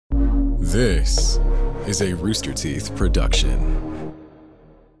This is a Rooster Teeth production.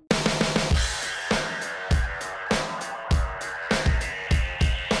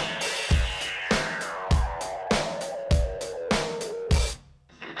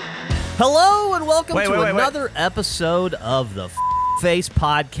 Hello and welcome to another episode of the Face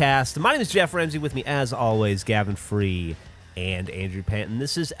Podcast. My name is Jeff Ramsey. With me, as always, Gavin Free and Andrew Panton.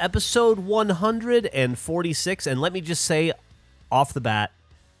 This is episode 146, and let me just say off the bat,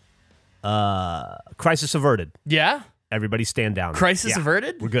 crisis averted. Yeah? Everybody stand down. Crisis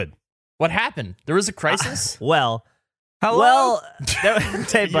averted? We're good. What happened? There was a crisis? Hello?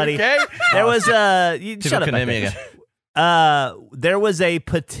 Hey, buddy. Okay? There was shut up. There was a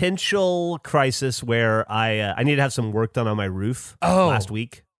potential crisis where I needed to have some work done on my roof last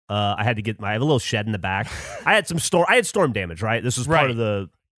week. I had to I have a little shed in the back. I had storm damage, right? This was part of the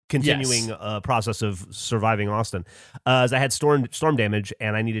continuing process of surviving Austin. As I had storm damage,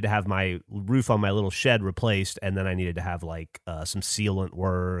 and I needed to have my roof on my little shed replaced, and then I needed to have some sealant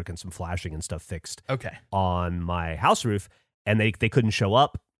work and some flashing and stuff fixed. On my house roof, and they couldn't show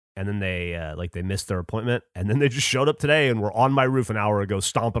up, and then they missed their appointment, and then they just showed up today and were on my roof an hour ago,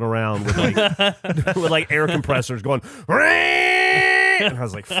 stomping around with with air compressors going. And I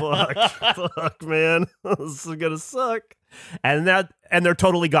was like, fuck, man, this is gonna suck. And they're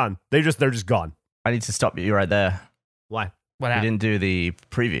totally gone. They're just gone. I need to stop you right there. Why? What happened? You didn't do the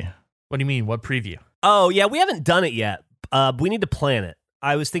preview. What do you mean? What preview? Oh, yeah, we haven't done it yet. We need to plan it.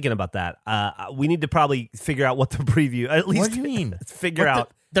 I was thinking about that. We need to probably figure out what the preview, at least. What do you mean? Figure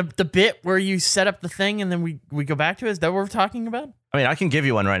out. The bit where you set up the thing and then we go back to it? Is that what we're talking about? I mean, I can give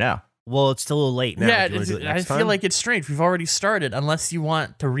you one right now. Well, it's still a little late now. Yeah, I feel like it's strange. We've already started, unless you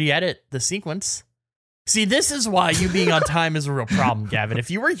want to re-edit the sequence. See, this is why you being on time is a real problem, Gavin. If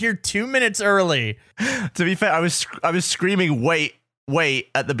you were here 2 minutes early. To be fair, I was screaming, wait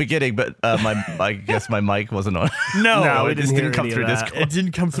at the beginning, but I guess my mic wasn't on. No, it just didn't come through Discord. It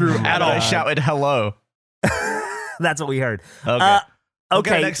didn't come through at all. I shouted hello. That's what we heard. Okay.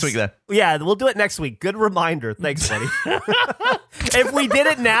 Okay, next week then. Yeah, we'll do it next week. Good reminder. Thanks, buddy. If we did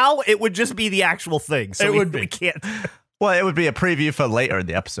it now, it would just be the actual thing. So we can't. Well, it would be a preview for later in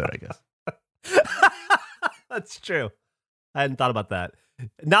the episode, I guess. That's true. I hadn't thought about that.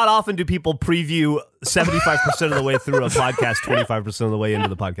 Not often do people preview 75% of the way through a podcast, 25% of the way into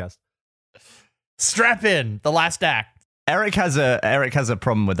the podcast. Strap in, the last act. Eric has a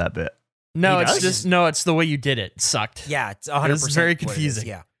problem with that bit. No, it's the way you did it. It sucked. Yeah, it's 100%. It's very confusing.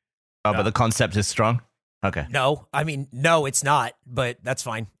 Yeah. Oh, but the concept is strong? Okay. No, it's not, but that's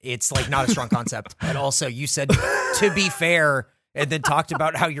fine. It's not a strong concept. And also, you said, to be fair, and then talked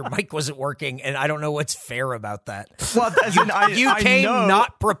about how your mic wasn't working, and I don't know what's fair about that. Well, you came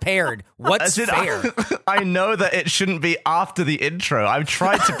not prepared. What's fair? I know that it shouldn't be after the intro. I've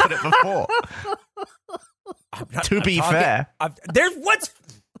tried to put it before. To be fair.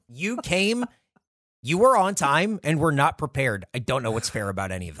 You were on time and were not prepared. I don't know what's fair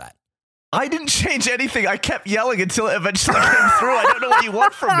about any of that. I didn't change anything. I kept yelling until it eventually came through. I don't know what you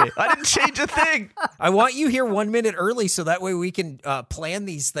want from me. I didn't change a thing. I want you here 1 minute early so that way we can plan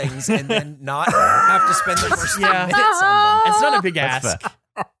these things and then not have to spend the first 3 minutes on them. It's not a big ask.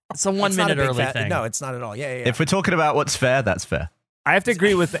 It's a 1 minute early thing. No, it's not at all. Yeah. If we're talking about what's fair, that's fair. I have to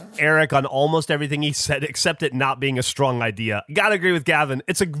agree with Eric on almost everything he said, except it not being a strong idea. Gotta agree with Gavin.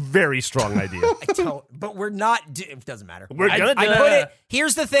 It's a very strong idea. But we're not. It doesn't matter. We're gonna do it.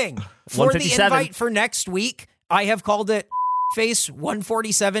 Here's the thing. For the invite for next week, I have called it Face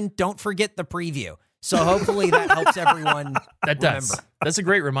 147. Don't forget the preview. So hopefully that helps everyone. That does. Remember. That's a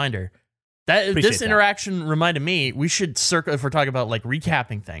great reminder. This interaction reminded me. We should circle if we're talking about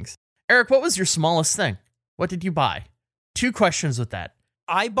recapping things. Eric, what was your smallest thing? What did you buy? 2 questions with that.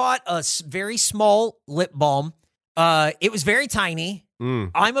 I bought a very small lip balm. It was very tiny.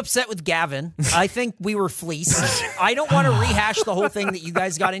 I'm upset with Gavin. I think we were fleeced. I don't want to rehash the whole thing that you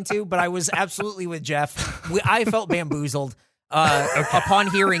guys got into, but I was absolutely with Jeff. I felt bamboozled upon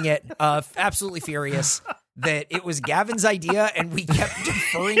hearing it. Absolutely furious that it was Gavin's idea, and we kept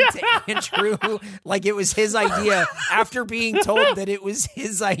deferring to Andrew like it was his idea after being told that it was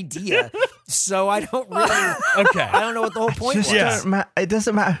his idea. So I don't really. Okay. I don't know what the whole point was. It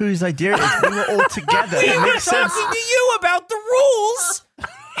doesn't matter whose idea it is. We were all together. We It were makes sense. talking to you about the rules.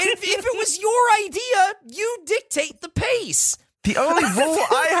 And if it was your idea, you dictate the pace. The only rule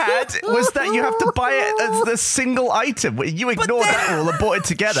I had was that you have to buy it as the single item. You ignored that rule and bought it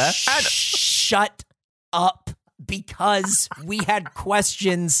together. Shut up, because we had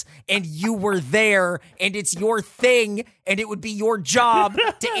questions and you were there and it's your thing and it would be your job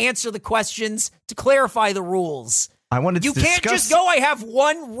to answer the questions, to clarify the rules. I wanted to You can't just go, I have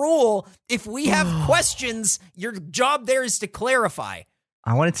one rule. If we have questions, your job there is to clarify.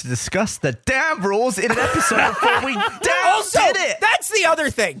 I wanted to discuss the damn rules in an episode before we Also, did it. That's the other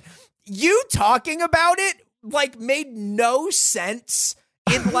thing. You talking about it, like, made no sense.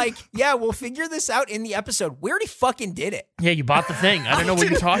 In like, yeah, we'll figure this out in the episode. We already fucking did it. Yeah, you bought the thing. I don't know what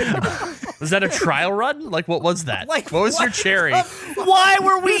you're talking about. Was that a trial run? Like, what was that? Like, what was your cherry? Why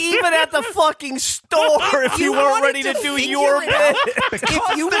were we even at the fucking store if you weren't ready to do your bit?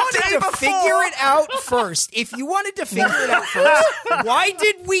 If you wanted to figure it out first, why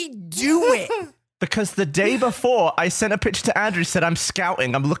did we do it? Because the day before, I sent a picture to Andrew, said, I'm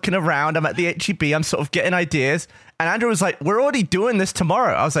scouting, I'm looking around, I'm at the HEB, I'm sort of getting ideas. And Andrew was like, we're already doing this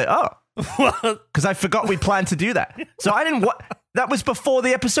tomorrow. I was like, oh. Because I forgot we planned to do that. So I didn't... That was before the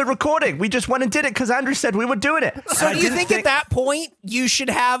episode recording. We just went and did it because Andrew said we were doing it. So do you think at that point you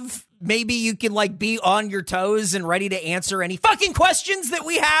should have... Maybe you can like be on your toes and ready to answer any fucking questions that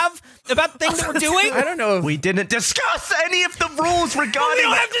we have about the thing that we're doing? I don't know. We didn't discuss any of the rules regarding... Well, we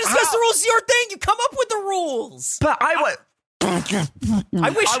don't have to discuss the rules. It's your thing. You come up with the rules. But I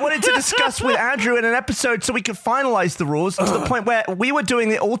wish I wanted to discuss with Andrew in an episode so we could finalize the rules to the point where we were doing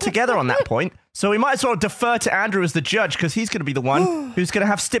it all together on that point. So we might as well defer to Andrew as the judge because he's going to be the one who's going to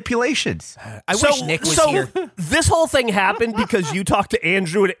have stipulations. I wish Nick was here. This whole thing happened because you talked to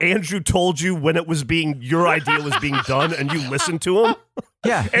Andrew and Andrew told you when your idea was being done and you listened to him?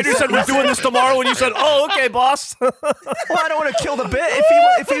 Yeah. Andrew said, we're doing this tomorrow, and you said, oh, okay, boss. Well, I don't want to kill the bit.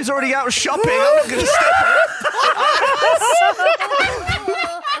 If he was already out shopping, I'm not going to stop it.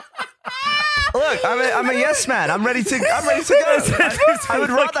 Look, I'm a yes man. I'm ready to go. I would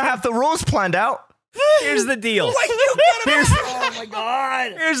rather have the rules planned out. Here's the deal. Oh my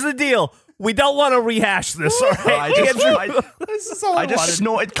God. Here's the deal. We don't want to rehash this, all right? I just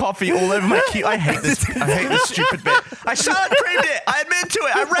snorted coffee all over my key. I hate this stupid bit. I shot and creamed it. I admit to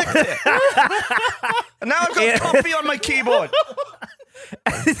it. I wrecked it. And now I've got coffee on my keyboard.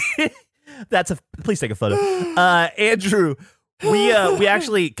 Please take a photo. Andrew, we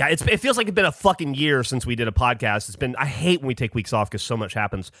actually, it feels like it's been a fucking year since we did a podcast. I hate when we take weeks off because so much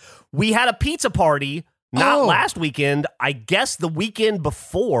happens. We had a pizza party. Not last weekend, I guess the weekend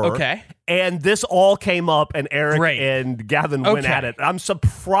before. Okay. And this all came up, and Eric and Gavin went at it. I'm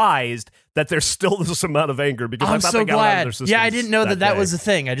surprised that there's still this amount of anger because I thought they got out of their systems. Yeah, I didn't know that was a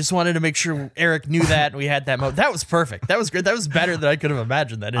thing. I just wanted to make sure Eric knew that and we had that moment. That was perfect. That was good. That was better than I could have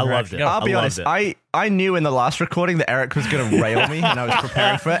imagined. That I loved it. I'll be honest. I knew in the last recording that Eric was going to rail me, and I was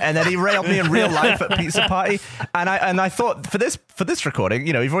preparing for it. And then he railed me in real life at Pizza Party. And I thought for this recording,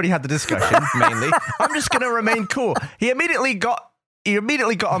 you've already had the discussion mainly. I'm just going to remain cool. He immediately got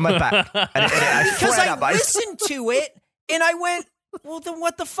on my back. Because I listened to it and I went, well, then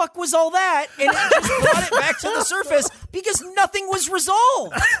what the fuck was all that? And it just brought it back to the surface because nothing was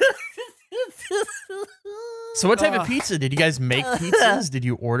resolved. So what type of pizza? Did you guys make pizzas? Did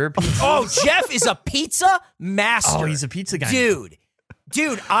you order pizzas? Oh, Jeff is a pizza master. Oh, he's a pizza guy.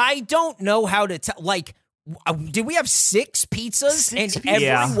 Dude, I don't know how to tell. Like, did we have 6 pizzas?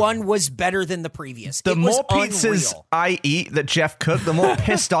 Every one was better than the previous. The it was more pizzas unreal. I eat that Jeff cooked, the more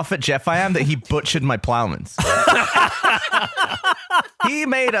pissed off at Jeff I am that he butchered my Plowmans. He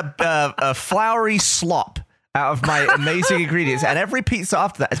made a floury slop out of my amazing ingredients, and every pizza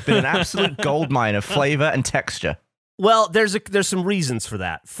after that has been an absolute goldmine of flavor and texture. Well, there's some reasons for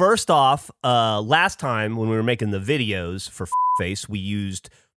that. First off, last time when we were making the videos for Face, we used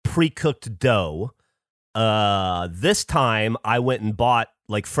pre-cooked dough. This time I went and bought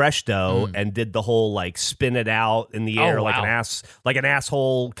like fresh dough and did the whole like spin it out in the air like an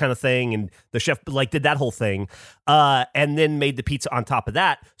asshole kind of thing, and the chef like did that whole thing, and then made the pizza on top of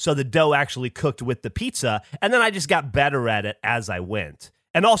that, so the dough actually cooked with the pizza, and then I just got better at it as I went.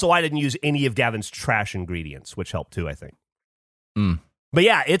 And also I didn't use any of Gavin's trash ingredients, which helped too, I think. But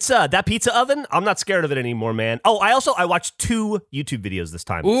yeah, it's that pizza oven. I'm not scared of it anymore, man. Oh, I watched 2 YouTube videos this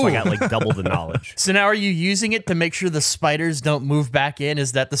time, so I got like double the knowledge. So now are you using it to make sure the spiders don't move back in?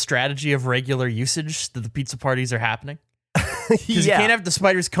 Is that the strategy of regular usage that the pizza parties are happening? Because you can't have the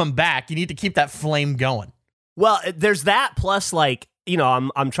spiders come back. You need to keep that flame going. Well, there's that, plus like,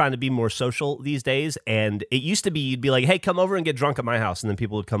 I'm trying to be more social these days, and it used to be you'd be like, hey, come over and get drunk at my house, and then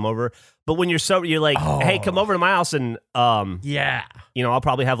people would come over. But when you're sober, you're like, hey, come over to my house, and I'll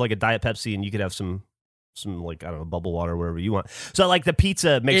probably have like a Diet Pepsi, and you could have some like, I don't know, bubble water, wherever you want. So like the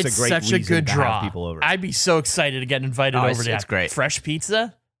pizza makes a great reason good to draw. have people over. I'd be so excited to get invited over to it's great. Fresh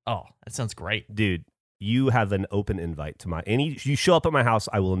pizza. Oh, that sounds great, dude. You have an open invite to you show up at my house,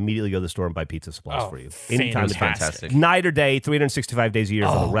 I will immediately go to the store and buy pizza supplies for you. Anytime. Fantastic. Night or day, 365 days a year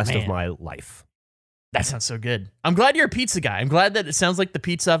for the rest of my life. That sounds so good. I'm glad you're a pizza guy. I'm glad that it sounds like the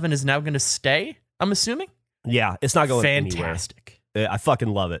pizza oven is now going to stay, I'm assuming. Yeah, it's not going Fantastic. anywhere. I fucking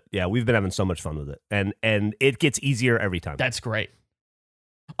love it. Yeah, we've been having so much fun with it. And it gets easier every time. That's great.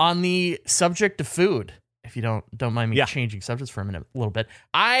 On the subject of food, if you don't mind me changing subjects for a little bit,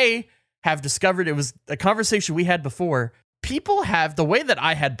 I have discovered, it was a conversation we had before. People have, the way that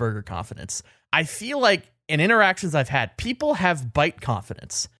I had burger confidence, I feel like in interactions I've had, people have bite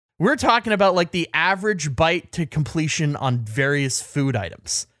confidence. We're talking about like the average bite to completion on various food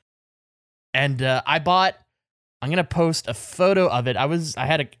items. And I'm going to post a photo of it. I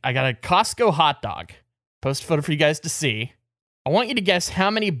got a Costco hot dog. Post a photo for you guys to see. I want you to guess how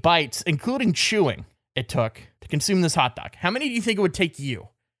many bites, including chewing, it took to consume this hot dog. How many do you think it would take you?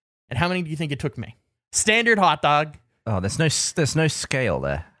 And how many do you think it took me? Standard hot dog. Oh, there's no scale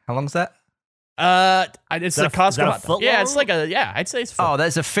there. How long's that? It's a Costco hot dog. Yeah, it's like I'd say it's Oh,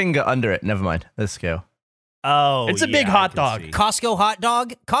 there's a finger under it. Never mind. There's scale. Oh, it's a big hot dog. See. Costco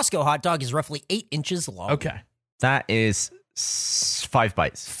hot dog is roughly 8 inches long. Okay. That is 5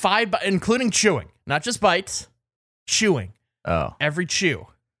 bites. 5 including chewing. Not just bites. Chewing. Oh. Every chew.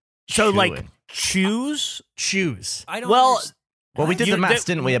 So Chewing. like chews. I don't Well, Well, we did the maths,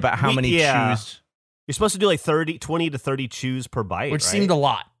 didn't we, about how many chews? You're supposed to do like 20 to 30 chews per bite, Which right? seemed a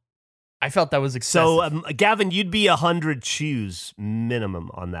lot. I felt that was excessive. So, Gavin, you'd be 100 chews minimum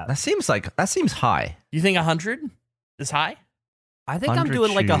on that. That seems high. You think 100 is high? I think I'm 100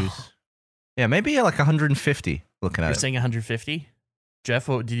 doing like a. chews. Yeah, maybe like 150. Looking at You're it. saying 150? Jeff,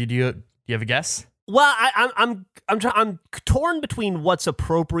 what did you do? Do you have a guess? Well, I'm torn between what's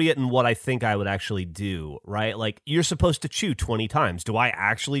appropriate and what I think I would actually do, right? Like, you're supposed to chew 20 times. Do I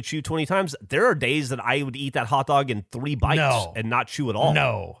actually chew 20 times? There are days that I would eat that hot dog in 3 bites and not chew at all.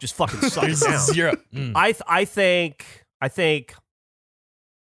 No. Just fucking suck it down. 0. I think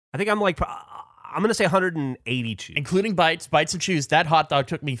I'm like, I'm going to say 180 chews. Including bites and chews, that hot dog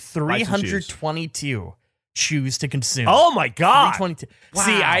took me 322 chews to consume. Oh my God. 322. Wow.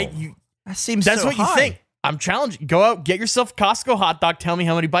 See, That seems that's so what high. you think. I'm challenging. Go out, get yourself a Costco hot dog. Tell me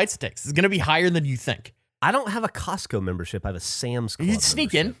how many bites it takes. It's going to be higher than you think. I don't have a Costco membership. I have a Sam's Club. You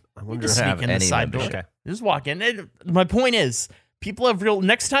sneak in. membership. I You wonder just if- sneak in the any side door. membership. Okay. You just walk in. My point is, people have real.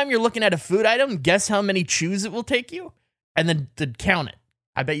 Next time you're looking at a food item, guess how many chews it will take you, and then count it.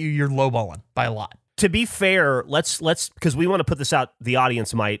 I bet you're lowballing by a lot. To be fair, let's because we want to put this out. The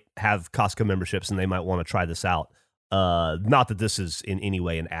audience might have Costco memberships and they might want to try this out. Not that this is in any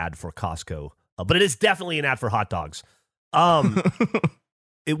way an ad for Costco, but it is definitely an ad for hot dogs.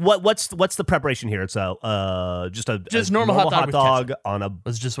 What's the preparation here? It's just normal hot dog with on a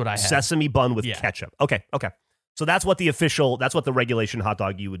That's just what I had. sesame bun with Yeah. ketchup. Okay. So that's what the regulation hot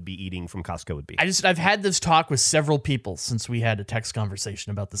dog you would be eating from Costco would be. I've had this talk with several people since we had a text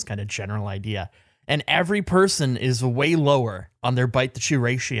conversation about this kind of general idea. And every person is way lower on their bite to chew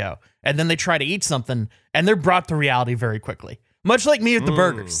ratio. And then they try to eat something and they're brought to reality very quickly. Much like me with the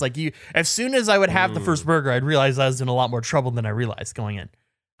burgers. Like as soon as I would have the first burger, I'd realize I was in a lot more trouble than I realized going in.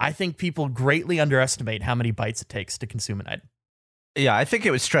 I think people greatly underestimate how many bites it takes to consume an item. Yeah, I think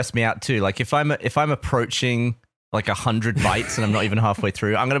it would stress me out too. Like if I'm approaching like 100 bites and I'm not even halfway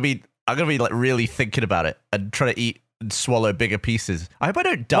through, I'm gonna be like really thinking about it and try to eat and swallow bigger pieces. I hope I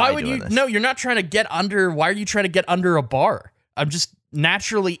don't die. Why would doing you? this. No, you're not trying to get under. Why are you trying to get under a bar? I'm just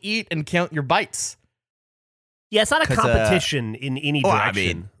naturally eat and count your bites. Yeah, it's not a 'Cause, competition in any well, I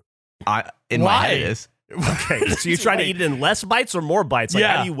direction. mean, in my Why? head it is. Okay, so you're trying to eat it in less bites or more bites? Like,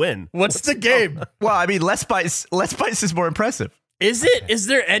 Yeah. how do you win? What's the game? Well, I mean, less bites is more impressive. Is it? Is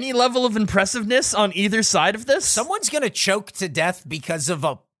there any level of impressiveness on either side of this? Someone's going to choke to death because of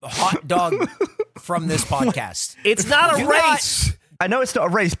a hot dog from this podcast. It's not a Do not- race. I know it's not a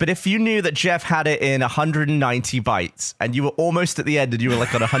race, but if you knew that Jeff had it in 190 bites and you were almost at the end and you were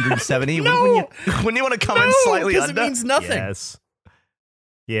like on 170, No. wouldn't you want to come in slightly because under? it means nothing. Yes.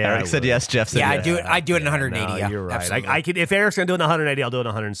 Yeah, Eric I said would. yes. Jeff said Yeah, yes. I'd do it in 180. No, yeah, you're right. absolutely. I could, if Eric's gonna do it in 180, I'll do it in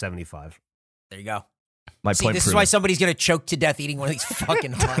 175. There you go. My See, point this is proven. why somebody's going to choke to death eating one of these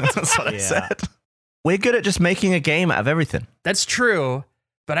fucking hot. That's what I Yeah. said. We're good at just making a game out of everything. That's true,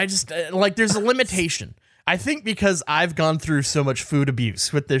 but I just like there's a limitation. I think because I've gone through so much food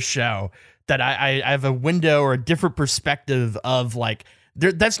abuse with this show that I have a window or a different perspective of like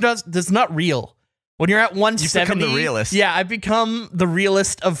that's not real. When you're at 170, become the realist. Yeah, I've become the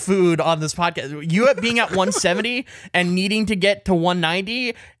realist of food on this podcast. You being at 170 and needing to get to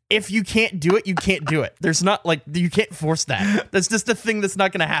 190. If you can't do it, you can't do it. There's not like you can't force that. That's just a thing that's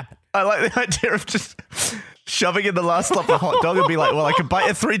not going to happen. I like the idea of just shoving in the last lump of hot dog and be like, well, I can bite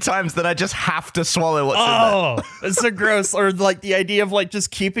it 3 times, then I just have to swallow what's in there. Oh, it's so gross. Or like the idea of like just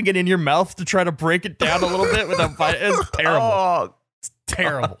keeping it in your mouth to try to break it down a little bit without biting. It's terrible. Oh, it's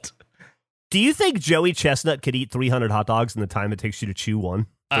terrible. God. Do you think Joey Chestnut could eat 300 hot dogs in the time it takes you to chew one?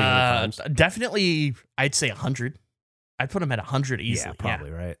 Definitely, I'd say 100. I'd put him at 100 easily. Yeah,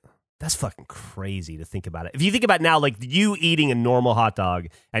 probably, right? That's fucking crazy to think about it. If you think about now, like you eating a normal hot dog,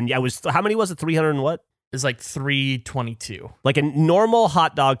 and how many was it? 300 and what? It's like 322. Like a normal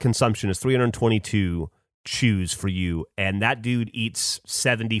hot dog consumption is 322 chews for you, and that dude eats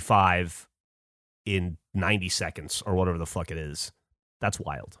 75 in 90 seconds or whatever the fuck it is. That's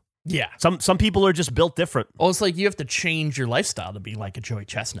wild. Yeah. Some people are just built different. Well, it's like you have to change your lifestyle to be like a Joey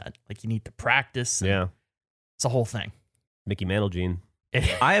Chestnut. Like you need to practice. Yeah. It's a whole thing. Mickey Mantle gene.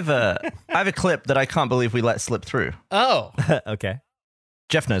 I have a clip that I can't believe we let slip through. Oh. Okay.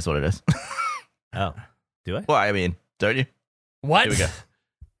 Jeff knows what it is. Oh. Do I? Well, I mean, don't you? What? Here we go.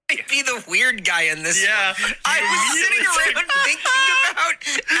 I'd be the weird guy in this one. I was sitting around thinking about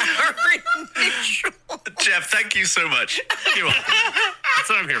our initials. Jeff, thank you so much. You're welcome. That's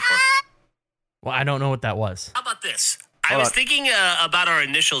what I'm here for. Well, I don't know what that was. How about this? I was thinking about our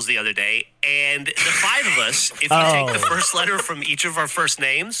initials the other day, and the 5 of us, if you take the first letter from each of our first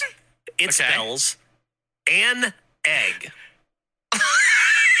names, it spells an egg.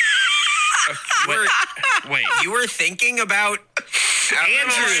 Wait, you were thinking about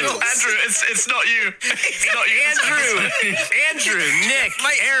Andrew, it's not you. It's not you. Andrew, Nick,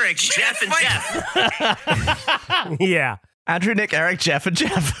 Eric, Jeff, and Jeff. Yeah. Andrew, Nick, Eric, Jeff, and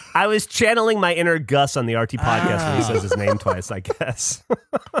Jeff. I was channeling my inner Gus on the RT podcast when he says his name twice, I guess.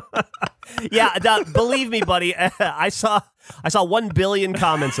 Yeah, believe me, buddy, I saw 1 billion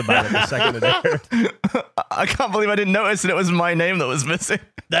comments about it the second it aired. I can't believe I didn't notice that it was my name that was missing.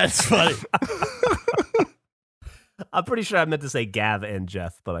 That's funny. I'm pretty sure I meant to say Gav and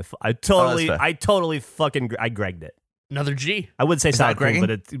Jeff, but I totally fucking Gregged it. Another G. I would say Is that something,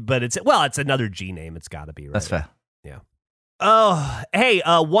 Gregging? but it's another G name. It's got to be, right? That's fair. Yeah. Oh, hey,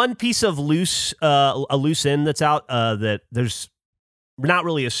 one piece of loose end that's out that there's not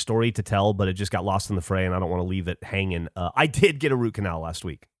really a story to tell, but it just got lost in the fray, and I don't want to leave it hanging. I did get a root canal last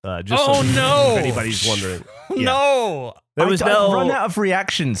week. No! If anybody's wondering. Yeah. No! There was I've run out of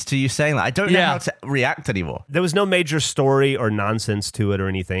reactions to you saying that. I don't know how to react anymore. There was no major story or nonsense to it or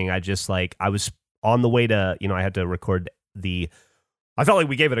anything. I just I was on the way to, I had to record I felt like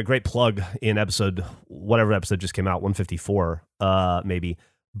we gave it a great plug in whatever episode just came out, 154, maybe.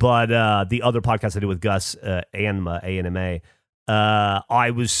 But the other podcast I did with Gus, ANMA,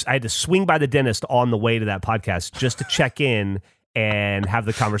 I had to swing by the dentist on the way to that podcast just to check in and have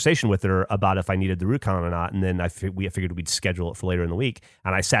the conversation with her about if I needed the root canal or not. And then we figured we'd schedule it for later in the week.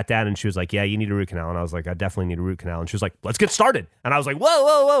 And I sat down and she was like, yeah, you need a root canal. And I was like, I definitely need a root canal. And she was like, let's get started. And I was like,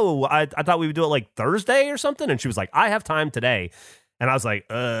 whoa. I thought we would do it like Thursday or something. And she was like, I have time today. And I was like,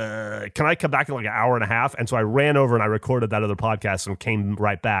 can I come back in like an hour and a half? And so I ran over and I recorded that other podcast and came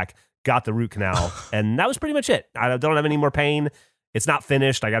right back, got the root canal. And that was pretty much it. I don't have any more pain. It's not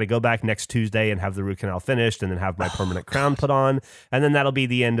finished. I got to go back next Tuesday and have the root canal finished and then have my permanent crown put on. And then that'll be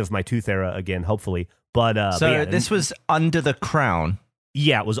the end of my tooth era again, hopefully. But this was under the crown.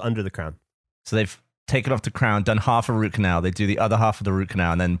 Yeah, it was under the crown. So they've taken off the crown, done half a root canal. They do the other half of the root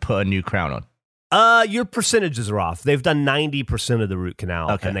canal and then put a new crown on. Your percentages are off. They've done 90% of the root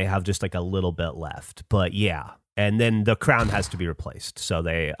canal and they have just like a little bit left. But yeah. And then the crown has to be replaced. So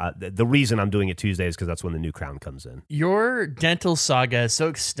the reason I'm doing it Tuesday is because that's when the new crown comes in. Your dental saga is so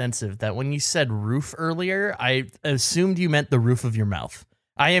extensive that when you said roof earlier, I assumed you meant the roof of your mouth.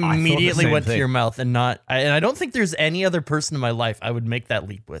 I immediately went to your mouth and I don't think there's any other person in my life I would make that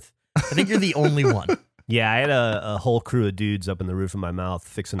leap with. I think you're the only one. Yeah, I had a whole crew of dudes up in the roof of my mouth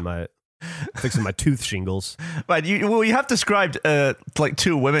fixing my tooth shingles. But you have described like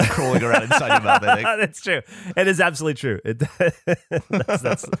 2 women crawling around inside your mouth, I think. That's true. It is absolutely true.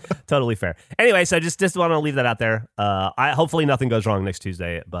 That's totally fair. Anyway, so just want to leave that out there. Hopefully nothing goes wrong next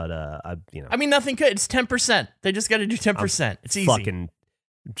Tuesday, but I mean, nothing could. It's 10%. They just got to do 10%. It's easy.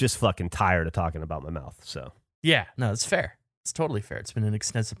 Just fucking tired of talking about my mouth. So yeah, no, it's fair. It's totally fair. It's been an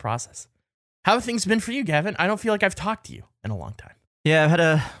extensive process. How have things been for you, Gavin? I don't feel like I've talked to you in a long time. Yeah, I've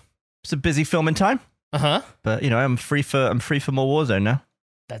had it's a busy filming time. Uh-huh. But I'm free for more Warzone now.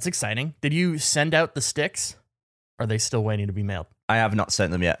 That's exciting. Did you send out the sticks? Or are they still waiting to be mailed? I have not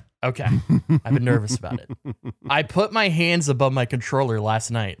sent them yet. Okay. I've been nervous about it. I put my hands above my controller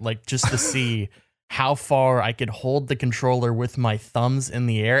last night, like just to see how far I could hold the controller with my thumbs in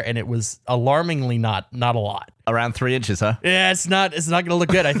the air, and it was alarmingly not a lot. Around 3 inches, huh? Yeah, it's not going to look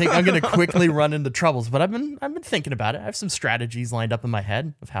good. I think I'm going to quickly run into troubles, but I've been thinking about it. I have some strategies lined up in my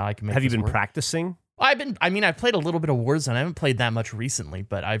head of how I can make Have you this been work. practicing? I've played a little bit of Warzone. I haven't played that much recently,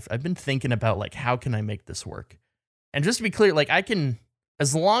 but I've been thinking about like how can I make this work? And just to be clear, like I can,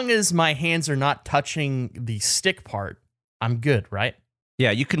 as long as my hands are not touching the stick part, I'm good, right?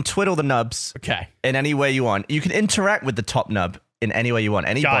 Yeah, you can twiddle the nubs in any way you want. You can interact with the top nub in any way you want.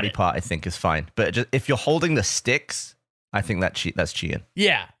 Any body part, I think, is fine. But just, if you're holding the sticks, I think that's cheating.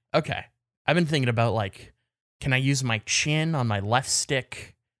 Yeah, okay. I've been thinking about, like, can I use my chin on my left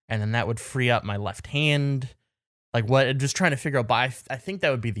stick, and then that would free up my left hand? Like, what? Just trying to figure out, but I think that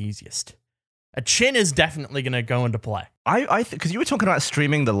would be the easiest. A chin is definitely going to go into play. Because you were talking about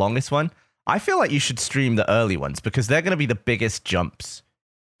streaming the longest one. I feel like you should stream the early ones because they're going to be the biggest jumps.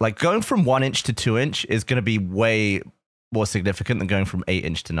 Like going from 1 inch to 2 inch is going to be way more significant than going from 8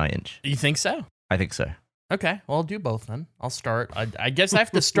 inch to 9 inch. You think so? I think so. Okay, well, I'll do both then. I'll start. I guess I have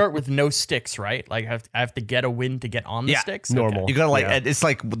to start with no sticks, right? Like I have to get a win to get on the sticks? Normal. You got to it's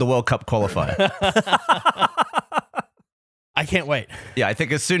like the World Cup qualifier. I can't wait. Yeah, I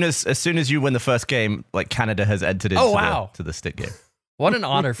think as soon as you win the first game, like Canada has entered into to the stick game. What an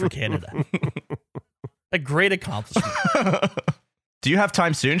honor for Canada. A great accomplishment. Do you have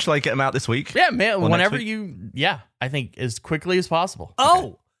time soon? Shall I get them out this week? Yeah, man. Whenever I think as quickly as possible.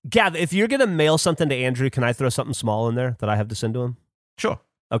 Oh, Gav, if you're going to mail something to Andrew, can I throw something small in there that I have to send to him? Sure.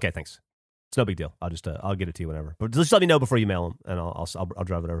 Okay, thanks. It's no big deal. I'll just I'll get it to you whenever. But just let me know before you mail them, and I'll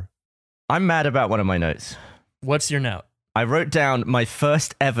drive it over. I'm mad about one of my notes. What's your note? I wrote down my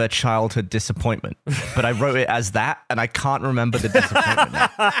first ever childhood disappointment, but I wrote it as that, and I can't remember the disappointment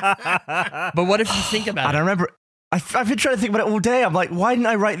now. But what if you think about it? I don't remember. I've been trying to think about it all day. I'm like, why didn't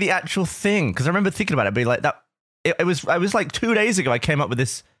I write the actual thing? Because I remember thinking about it, being like that. I was like 2 days ago. I came up with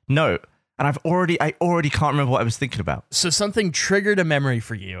this note, and I already can't remember what I was thinking about. So something triggered a memory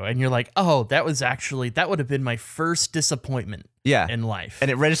for you, and you're like, oh, that would have been my first disappointment. In life,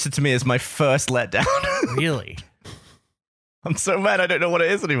 and it registered to me as my first letdown. Really? I'm so mad I don't know what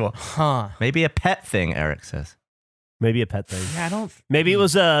it is anymore. Huh. Maybe a pet thing, Eric says. Maybe a pet thing. Yeah, I don't... Maybe it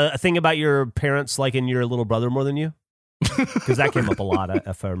was a thing about your parents liking your little brother more than you? Because that came up a lot,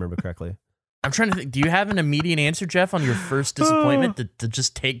 if I remember correctly. I'm trying to think. Do you have an immediate answer, Jeff, on your first disappointment to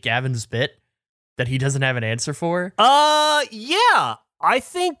just take Gavin's bit that he doesn't have an answer for? Yeah. I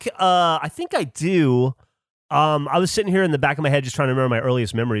think I do. I was sitting here in the back of my head just trying to remember my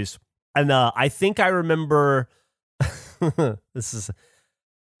earliest memories. And I think I remember...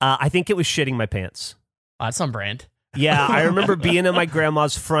 I think it was shitting my pants. Oh, that's on brand. Yeah, I remember being in my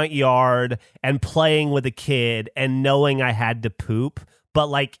grandma's front yard and playing with a kid and knowing I had to poop, but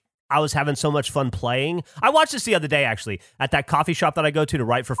like I was having so much fun playing. I watched this the other day, actually, at that coffee shop that I go to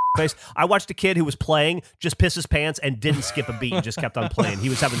write for face. I watched a kid who was playing, just piss his pants and didn't skip a beat and just kept on playing. He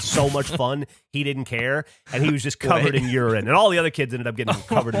was having so much fun, he didn't care, and he was just covered in urine. And all the other kids ended up getting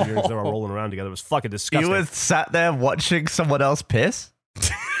covered in urine because they were rolling around together. It was fucking disgusting. You were sat there watching someone else piss?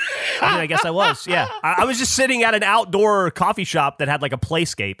 I mean, I guess I was, yeah. I was just sitting at an outdoor coffee shop that had like a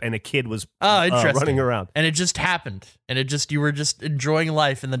playscape, and a kid was running around. And it just happened. And you were just enjoying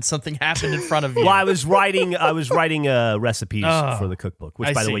life, and then something happened in front of you. Well, I was writing recipes for the cookbook,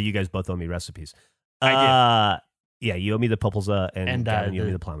 which, by the way, you guys both owe me recipes. I do. Yeah, you owe me the Pupils, and Gavin, you owe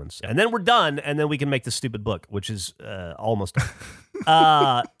me the Plowmans. And then we're done, and then we can make the stupid book, which is almost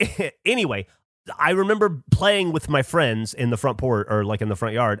done. Anyway, I remember playing with my friends in the front porch or like in the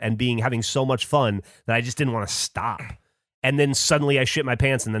front yard and having so much fun that I just didn't want to stop. And then suddenly I shit my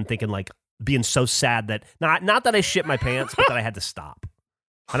pants and then thinking like being so sad that not that I shit my pants, but that I had to stop.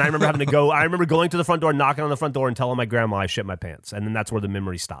 And I remember going to the front door, knocking on the front door and telling my grandma I shit my pants. And then that's where the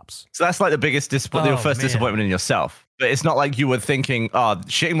memory stops. So that's like the biggest your first disappointment in yourself. But it's not like you were thinking, oh,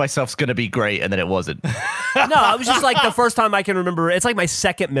 shitting myself's going to be great. And then it wasn't. No, it was just like the first time I can remember. It's like my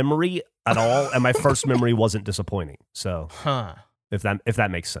second memory at all. And my first memory wasn't disappointing. So if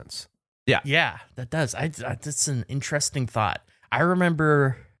that makes sense. Yeah, that does. That's an interesting thought. I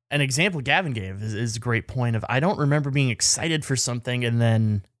remember an example Gavin gave is a great point of I don't remember being excited for something and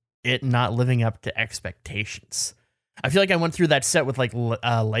then it not living up to expectations. I feel like I went through that set with like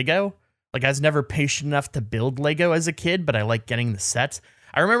Lego. Like I was never patient enough to build Lego as a kid, but I like getting the sets.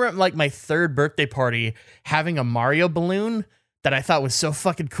 I remember like my third birthday party having a Mario balloon that I thought was so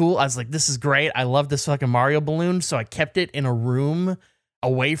fucking cool. I was like, this is great. I love this fucking Mario balloon. So I kept it in a room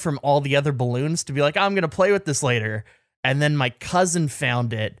away from all the other balloons to be like, I'm going to play with this later. And then my cousin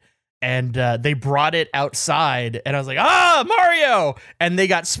found it And they brought it outside, and I was like, Mario! And they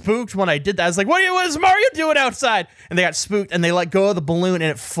got spooked when I did that. I was like, what is Mario doing outside? And they got spooked, and they let go of the balloon, and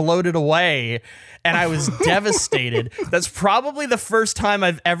it floated away. And I was devastated. That's probably the first time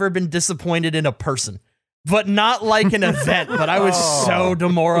I've ever been disappointed in a person. But not like an event, but I was so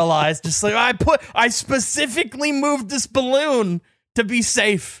demoralized. Just like, I specifically moved this balloon to be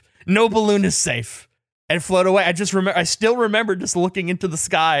safe. No balloon is safe. And float away. I still remember just looking into the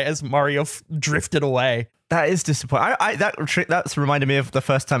sky as Mario drifted away. That is disappointing. That's reminded me of the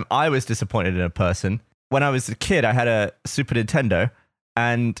first time I was disappointed in a person. When I was a kid, I had a Super Nintendo,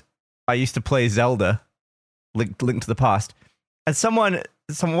 and I used to play Zelda, Link to the Past. And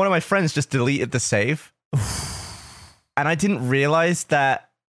one of my friends just deleted the save, and I didn't realize that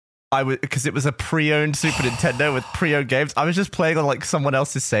because it was a pre-owned Super Nintendo with pre-owned games. I was just playing on like someone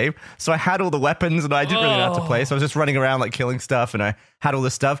else's save. So I had all the weapons and I didn't really know how to play. So I was just running around like killing stuff and I had all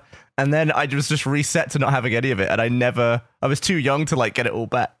this stuff. And then I was just reset to not having any of it. And I was too young to like get it all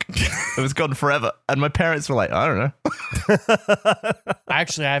back. It was gone forever. And my parents were like, I don't know.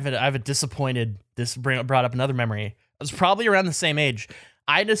 Actually, I have a disappointed, this brought up another memory. I was probably around the same age.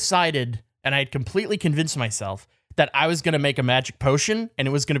 I decided, and I had completely convinced myself that I was going to make a magic potion and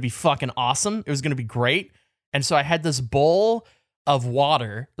it was going to be fucking awesome. It was going to be great. And so I had this bowl of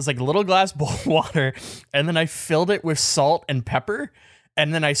water. It was like a little glass bowl of water. And then I filled it with salt and pepper.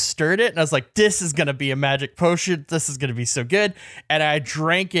 And then I stirred it and I was like, this is going to be a magic potion. This is going to be so good. And I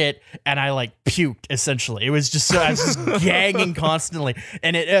drank it and I like puked essentially. It was just I was just gagging constantly.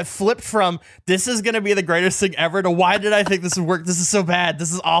 And it flipped from this is going to be the greatest thing ever to why did I think this would work? This is so bad.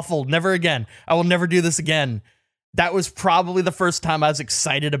 This is awful. Never again. I will never do this again. That was probably the first time I was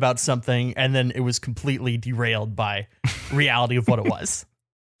excited about something, and then it was completely derailed by reality of what it was.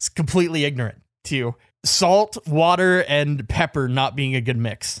 It's completely ignorant to salt, water, and pepper not being a good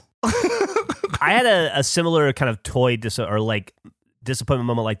mix. I had a similar kind of toy disappointment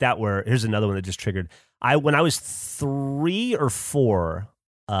moment like that where here's another one that just triggered. When I was 3 or 4,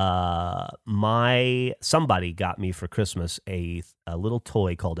 somebody got me for Christmas a little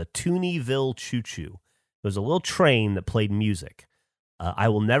toy called a Tooниeville Choo Choo. It was a little train that played music. I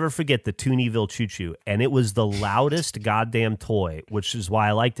will never forget the Toonieville Choo Choo, and it was the loudest goddamn toy, which is why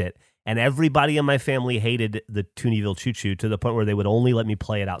I liked it. And everybody in my family hated the Toonieville Choo Choo to the point where they would only let me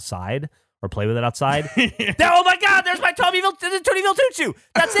play it outside or play with it outside. Oh my God, there's my Toonieville Choo Choo.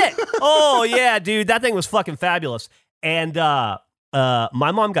 That's it. Oh yeah, dude, that thing was fucking fabulous. And my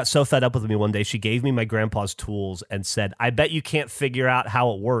mom got so fed up with me one day, she gave me my grandpa's tools and said, I bet you can't figure out how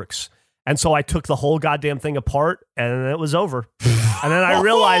it works. And so I took the whole goddamn thing apart, and it was over. And then I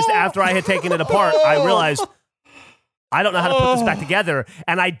realized after I had taken it apart, I realized I don't know how to put this back together.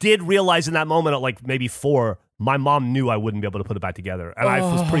 And I did realize in that moment at like maybe 4, my mom knew I wouldn't be able to put it back together. And I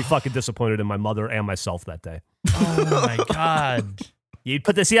was pretty fucking disappointed in my mother and myself that day. Oh, my God. You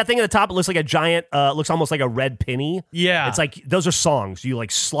see that thing at the top? It looks like a giant, looks almost like a red penny. Yeah. It's like, those are songs. You like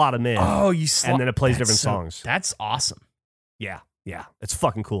slot them in. Oh, and then it plays different songs. That's awesome. Yeah. Yeah, it's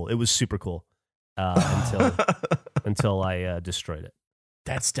fucking cool. It was super cool until I destroyed it.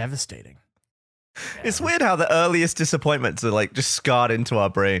 That's devastating. Yeah. It's weird how the earliest disappointments are like just scarred into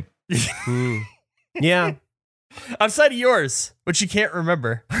our brain. Yeah. Outside of yours, which you can't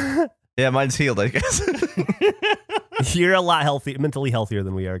remember. Yeah, mine's healed, I guess. You're a lot mentally healthier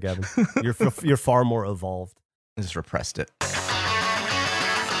than we are, Gavin. You're far more evolved. I just repressed it.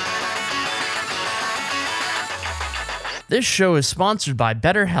 This show is sponsored by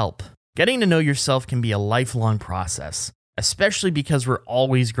BetterHelp. Getting to know yourself can be a lifelong process, especially because we're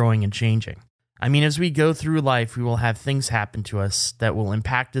always growing and changing. I mean, as we go through life, we will have things happen to us that will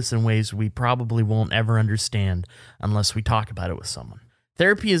impact us in ways we probably won't ever understand unless we talk about it with someone.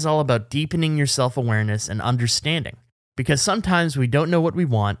 Therapy is all about deepening your self-awareness and understanding, because sometimes we don't know what we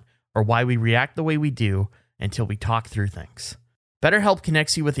want or why we react the way we do until we talk through things. BetterHelp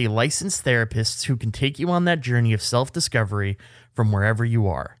connects you with a licensed therapist who can take you on that journey of self-discovery from wherever you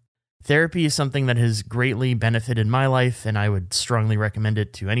are. Therapy is something that has greatly benefited my life, and I would strongly recommend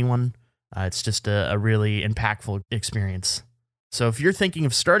it to anyone. It's just a really impactful experience. So if you're thinking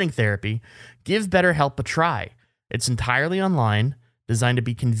of starting therapy, give BetterHelp a try. It's entirely online, designed to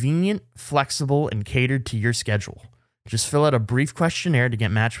be convenient, flexible, and catered to your schedule. Just fill out a brief questionnaire to get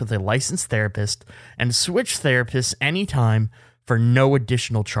matched with a licensed therapist and switch therapists anytime for no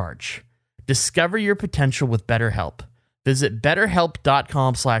additional charge. Discover your potential with BetterHelp. Visit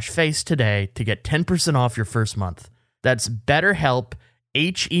betterhelp.com/face today to get 10% off your first month. That's BetterHelp,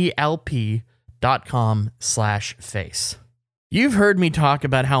 HELP.com/face. You've heard me talk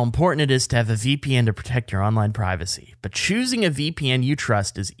about how important it is to have a VPN to protect your online privacy, but choosing a VPN you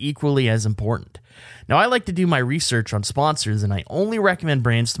trust is equally as important. Now, I like to do my research on sponsors, and I only recommend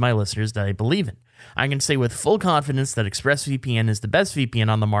brands to my listeners that I believe in. I can say with full confidence that ExpressVPN is the best VPN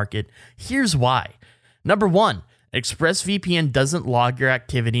on the market. Here's why. Number 1, ExpressVPN doesn't log your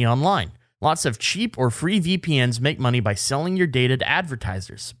activity online. Lots of cheap or free VPNs make money by selling your data to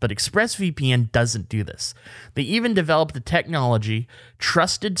advertisers, but ExpressVPN doesn't do this. They even developed a technology,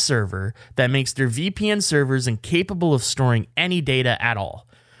 trusted server, that makes their VPN servers incapable of storing any data at all.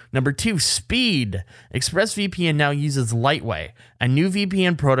 Number 2, speed. ExpressVPN now uses Lightway, a new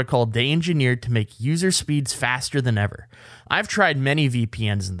VPN protocol they engineered to make user speeds faster than ever. I've tried many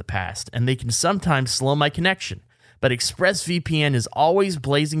VPNs in the past, and they can sometimes slow my connection. But ExpressVPN is always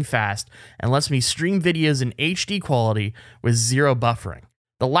blazing fast and lets me stream videos in HD quality with zero buffering.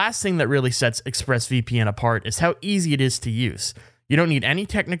 The last thing that really sets ExpressVPN apart is how easy it is to use. You don't need any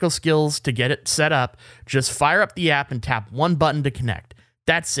technical skills to get it set up. Just fire up the app and tap one button to connect.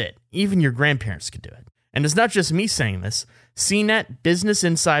 That's it. Even your grandparents could do it. And it's not just me saying this. CNET, Business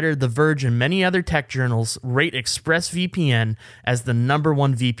Insider, The Verge, and many other tech journals rate ExpressVPN as the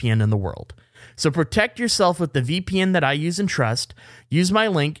 #1 VPN in the world. So protect yourself with the VPN that I use and trust. Use my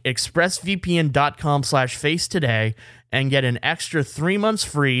link, expressvpn.com/face today, and get an extra 3 months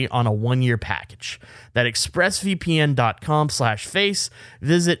free on a 1-year package. That expressvpn.com/face.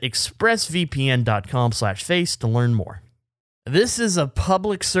 Visit expressvpn.com/face to learn more. This is a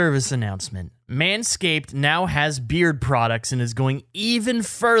public service announcement. Manscaped now has beard products and is going even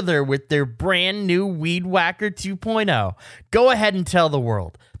further with their brand new Weed Whacker 2.0. Go ahead and tell the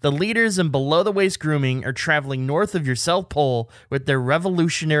world. The leaders in below-the-waist grooming are traveling north of your South Pole with their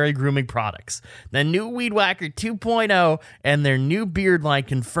revolutionary grooming products. The new Weed Whacker 2.0 and their new beard line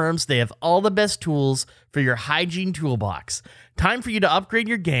confirms they have all the best tools for your hygiene toolbox. Time for you to upgrade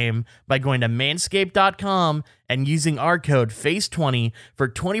your game by going to manscaped.com and using our code FACE20 for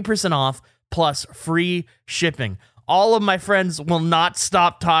 20% off plus free shipping. All of my friends will not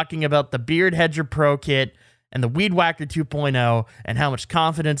stop talking about the Beard Hedger Pro Kit and the Weed Whacker 2.0 and how much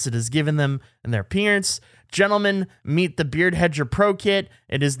confidence it has given them in their appearance. Gentlemen, meet the Beard Hedger Pro Kit.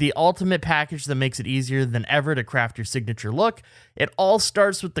 It is the ultimate package that makes it easier than ever to craft your signature look. It all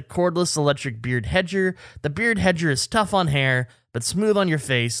starts with the cordless electric Beard Hedger. The Beard Hedger is tough on hair, but smooth on your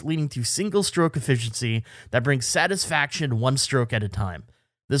face, leading to single stroke efficiency that brings satisfaction one stroke at a time.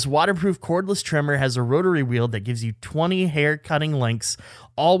 This waterproof cordless trimmer has a rotary wheel that gives you 20 hair cutting lengths,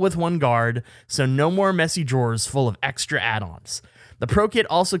 all with one guard, so no more messy drawers full of extra add-ons. The Pro Kit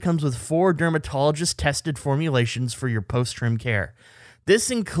also comes with 4 dermatologist-tested formulations for your post-trim care.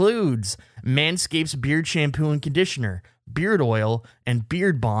 This includes Manscaped's beard shampoo and conditioner, beard oil, and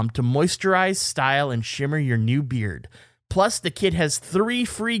beard balm to moisturize, style, and shimmer your new beard. Plus, the kit has 3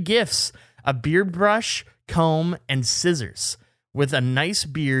 free gifts: a beard brush, comb, and scissors. With a nice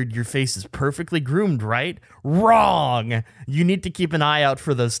beard, your face is perfectly groomed, right? Wrong! You need to keep an eye out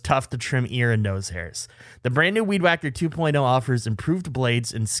for those tough-to-trim ear and nose hairs. The brand new Weed Whacker 2.0 offers improved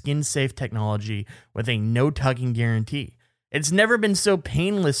blades and skin-safe technology with a no-tugging guarantee. It's never been so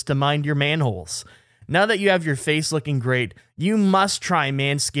painless to mind your manholes. Now that you have your face looking great, you must try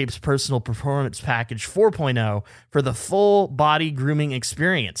Manscaped's Personal Performance Package 4.0 for the full body grooming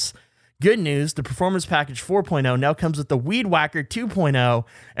experience. Good news, the Performance Package 4.0 now comes with the Weed Whacker 2.0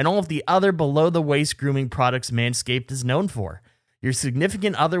 and all of the other below-the-waist grooming products Manscaped is known for. Your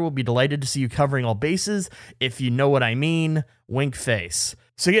significant other will be delighted to see you covering all bases, if you know what I mean. Wink face.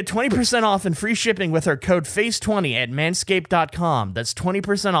 So get 20% off and free shipping with our code FACE20 at manscaped.com. That's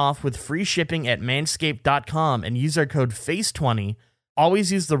 20% off with free shipping at manscaped.com and use our code FACE20.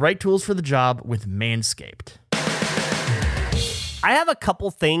 Always use the right tools for the job with Manscaped. I have a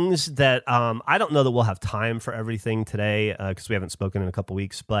couple things that I don't know that we'll have time for everything today because we haven't spoken in a couple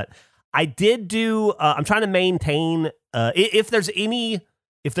weeks, but I did do. I'm trying to maintain if there's any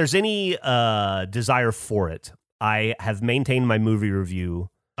desire for it. I have maintained my movie review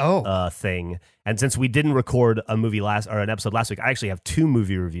thing, and since we didn't record an episode last week, I actually have 2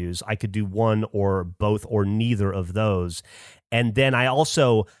 movie reviews. I could do one or both or neither of those, and then I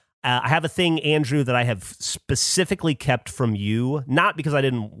also. I have a thing, Andrew, that I have specifically kept from you, not because I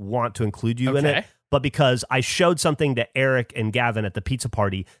didn't want to include you in it, but because I showed something to Eric and Gavin at the pizza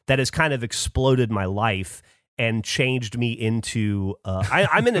party that has kind of exploded my life and changed me into.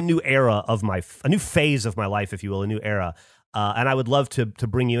 I'm in a new era of a new phase of my life, if you will, a new era. And I would love to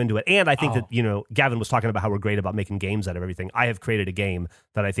bring you into it. And I think that, Gavin was talking about how we're great about making games out of everything. I have created a game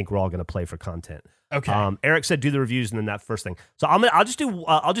that I think we're all going to play for content. Okay. Eric said do the reviews and then that first thing. So I'll just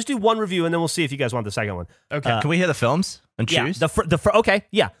do one review and then we'll see if you guys want the second one. Okay. Can we hear the films and choose? Okay.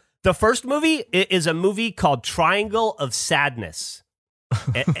 Yeah. The first movie is a movie called Triangle of Sadness.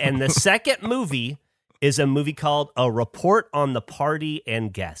 And the second movie is a movie called A Report on the Party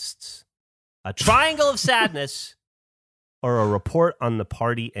and Guests. A Triangle of Sadness or A Report on the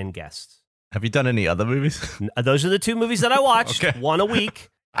Party and Guests. Have you done any other movies? Those are the two movies that I watched, one a week.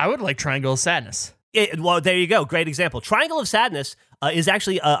 I would like Triangle of Sadness. Well, there you go. Great example. Triangle of Sadness is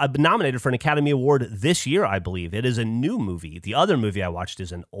actually nominated for an Academy Award this year, I believe. It is a new movie. The other movie I watched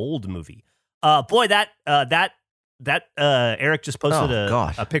is an old movie. Boy, that Eric just posted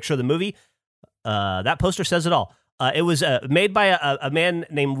a picture of the movie. That poster says it all. It was made by a man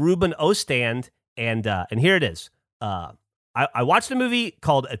named Ruben Ostand, and here it is. I watched a movie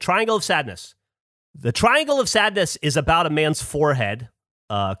called A Triangle of Sadness. The Triangle of Sadness is about a man's forehead,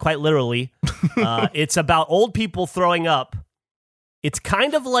 quite literally. It's about old people throwing up. It's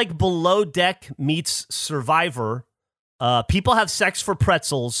kind of like Below Deck meets Survivor. People have sex for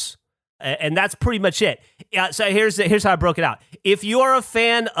pretzels, and that's pretty much it. So here's how I broke it out. If you are a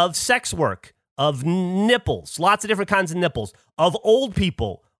fan of sex work, of nipples, lots of different kinds of nipples, of old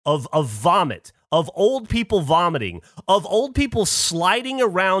people, of vomit, of old people vomiting, of old people sliding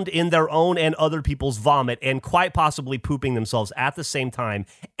around in their own and other people's vomit and quite possibly pooping themselves at the same time,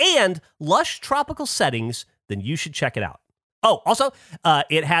 and lush tropical settings, then you should check it out. Oh, also,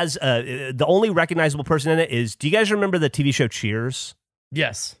 it has the only recognizable person in it is, do you guys remember the TV show Cheers?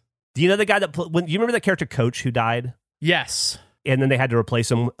 Yes. Do you know the guy that, you remember that character Coach who died? Yes. And then they had to replace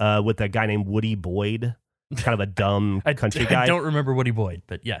him with a guy named Woody Boyd, kind of a dumb country guy. I don't remember Woody Boyd,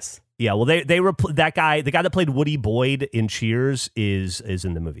 but yes. Yeah, well, that guy, the guy that played Woody Boyd in Cheers is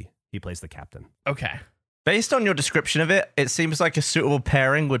in the movie. He plays the captain. Okay. Based on your description of it, it seems like a suitable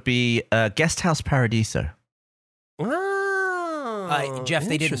pairing would be Guest House Paradiso. Jeff,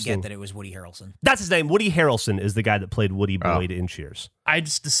 they didn't get that it was Woody Harrelson. That's his name. Woody Harrelson is the guy that played Woody Boyd in Cheers. I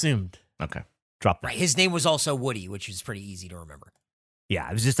just assumed. Okay. Drop that. Right. His name was also Woody, which is pretty easy to remember. Yeah,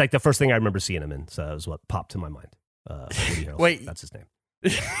 it was just like the first thing I remember seeing him in. So that was what popped to my mind. Woody Harrelson. Wait. That's his name.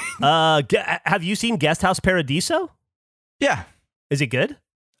 Have you seen Guest House Paradiso? Yeah. Is it good?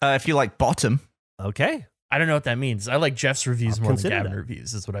 If you like bottom. Okay. I don't know what that means. I like Jeff's reviews more than Gavin that.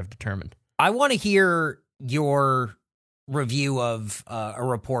 reviews, is what I've determined. I want to hear your review of A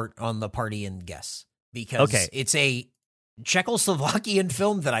Report on the Party and Guests, because it's a Czechoslovakian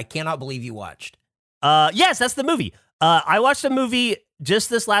film that I cannot believe you watched. Yes, that's the movie. I watched a movie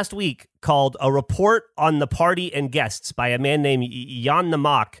just this last week called A Report on the Party and Guests by a man named Jan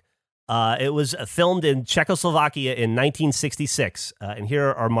Namak. It was filmed in Czechoslovakia in 1966, and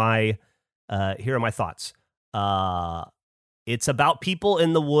here are my thoughts. It's about people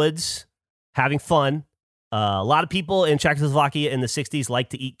in the woods having fun. A lot of people in Czechoslovakia in the 60s like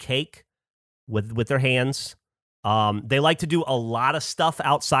to eat cake with their hands. They like to do a lot of stuff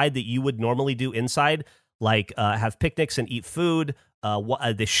outside that you would normally do inside, like have picnics and eat food.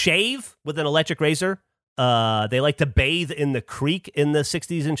 They shave with an electric razor. They like to bathe in the creek in the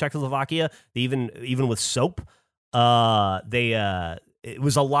 60s in Czechoslovakia, even with soap. It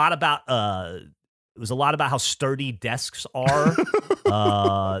was a lot about how sturdy desks are.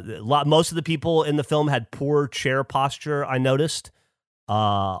 Most of the people in the film had poor chair posture, I noticed.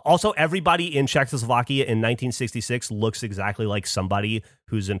 Also, everybody in Czechoslovakia in 1966 looks exactly like somebody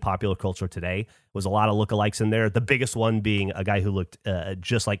who's in popular culture today. There was a lot of lookalikes in there. The biggest one being a guy who looked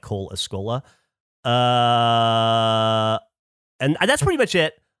just like Cole Escola. And that's pretty much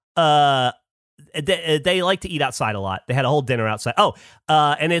it. They like to eat outside a lot. They had a whole dinner outside.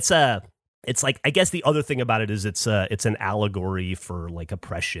 And it's like, I guess the other thing about it is it's an allegory for like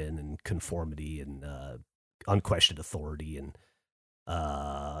oppression and conformity and unquestioned authority, and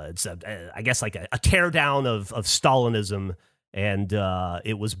it's I guess like a teardown of Stalinism, and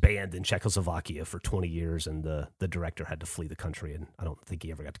it was banned in Czechoslovakia for 20 years, and the director had to flee the country, and I don't think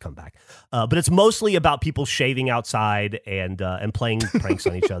he ever got to come back. But it's mostly about people shaving outside and playing pranks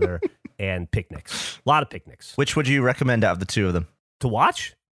on each other and picnics. A lot of picnics. Which would you recommend out of the two of them? To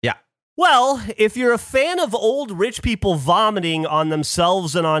watch? Yeah. Well, if you're a fan of old rich people vomiting on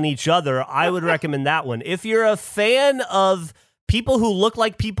themselves and on each other, I would recommend that one. If you're a fan of people who look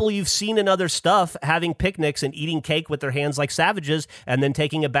like people you've seen in other stuff having picnics and eating cake with their hands like savages and then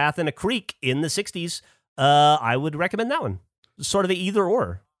taking a bath in a creek in the 60s, I would recommend that one. Sort of a either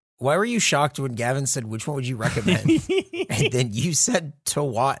or. Why were you shocked when Gavin said, which one would you recommend? And then you said to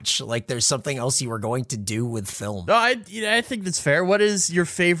watch, like there's something else you were going to do with film. No, I think that's fair. What is your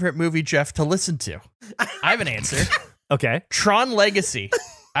favorite movie, Jeff, to listen to? I have an answer. Okay. Tron Legacy.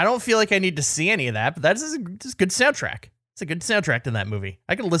 I don't feel like I need to see any of that, but that's a good soundtrack. It's a good soundtrack to that movie.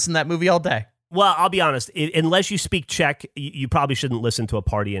 I could listen to that movie all day. Well, I'll be honest. Unless you speak Czech, you probably shouldn't listen to A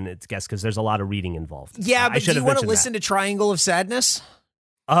Party in Its Guests because there's a lot of reading involved. Yeah, but do you want to listen to Triangle of Sadness?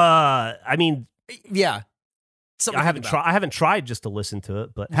 I mean, yeah. I haven't tried just to listen to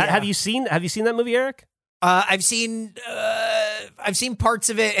it, but have you seen that movie, Eric? I've seen parts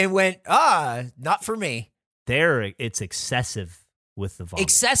of it and went, not for me. It's excessive with the vomit.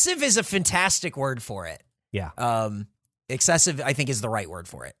 Excessive is a fantastic word for it. Yeah. Excessive, I think, is the right word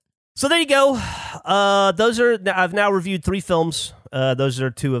for it. So there you go. I've now reviewed 3 films. Those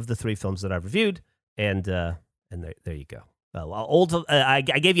are 2 of the 3 films that I've reviewed, and there you go. I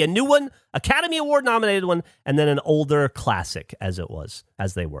gave you a new one, Academy Award nominated one, and then an older classic, as it were.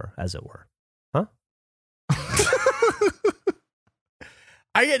 Huh?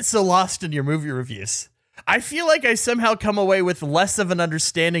 I get so lost in your movie reviews. I feel like I somehow come away with less of an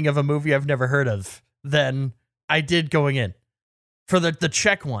understanding of a movie I've never heard of than I did going in. For the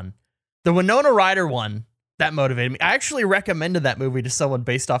Czech one, the Winona Ryder one, that motivated me. I actually recommended that movie to someone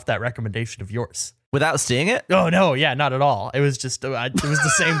based off that recommendation of yours. Without seeing it? Oh, no, yeah, not at all. It was just, it was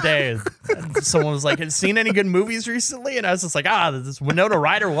the same day. Someone was like, have you seen any good movies recently? And I was just like, this Winona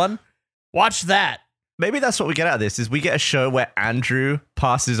Ryder one, watch that. Maybe that's what we get out of this, is we get a show where Andrew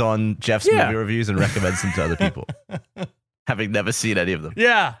passes on Jeff's movie reviews and recommends them to other people, having never seen any of them.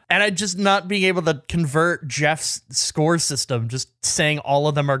 Yeah, and I just not being able to convert Jeff's score system, just saying all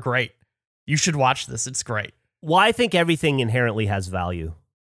of them are great. You should watch this. It's great. Well, I think everything inherently has value.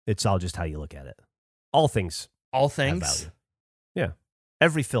 It's all just how you look at it. All things. Have value. Yeah.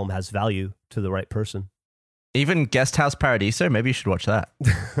 Every film has value to the right person. Even Guest House Paradiso, maybe you should watch that.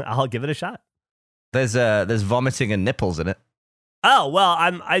 I'll give it a shot. There's vomiting and nipples in it. Oh, well,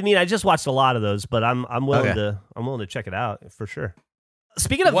 I just watched a lot of those, but I'm willing to check it out for sure.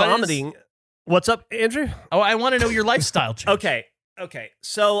 Speaking of vomiting, what's up, Andrew? Oh, I want to know your lifestyle change. Okay.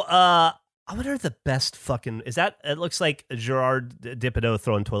 So, I wonder the best fucking it looks like Gerard Depardieu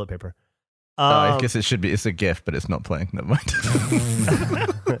throwing toilet paper. I guess it should be. It's a GIF, but it's not playing. Never mind.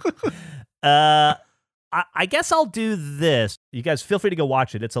 I guess I'll do this. You guys feel free to go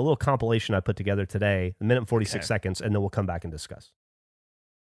watch it. It's a little compilation I put together today, a minute and 46 seconds, and then we'll come back and discuss.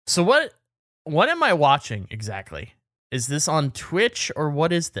 So what am I watching exactly? Is this on Twitch or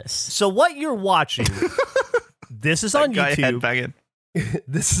what is this? So what you're watching, this is on YouTube.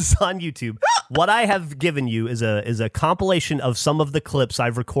 This is on YouTube. What I have given you is a compilation of some of the clips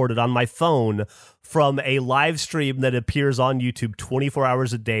I've recorded on my phone from a live stream that appears on YouTube 24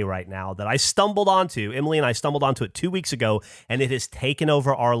 hours a day right now that I stumbled onto. Emily and I stumbled onto it 2 weeks ago, and it has taken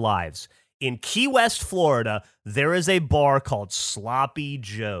over our lives. In Key West, Florida, there is a bar called Sloppy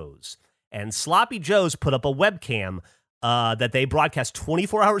Joe's. And Sloppy Joe's put up a webcam that they broadcast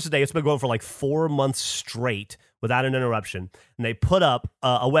 24 hours a day. It's been going for like 4 months straight without an interruption. And they put up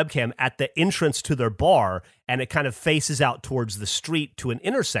a webcam at the entrance to their bar, and it kind of faces out towards the street to an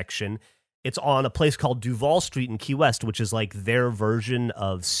intersection. It's on a place called Duval Street in Key West, which is like their version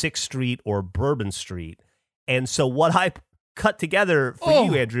of 6th Street or Bourbon Street. And so what I cut together for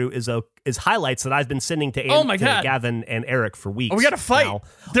you, Andrew, is highlights that I've been sending to Gavin and Eric for weeks. Oh, we got to fight. Now.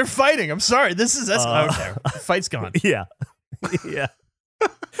 They're fighting. I'm sorry. This is okay. The fight's gone. Yeah. Yeah.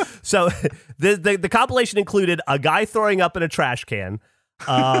 So the compilation included a guy throwing up in a trash can.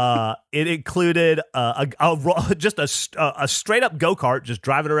 It included just a straight up go-kart just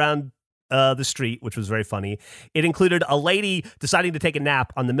driving around the street, which was very funny. It included a lady deciding to take a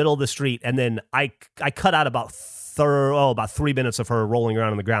nap on the middle of the street, and then I cut out about 3 minutes of her rolling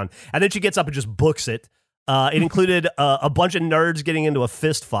around on the ground, and then she gets up and just books it. It included a bunch of nerds getting into a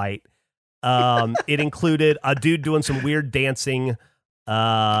fist fight. It included a dude doing some weird dancing.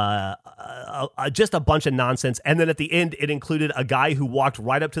 Just a bunch of nonsense. And then at the end, it included a guy who walked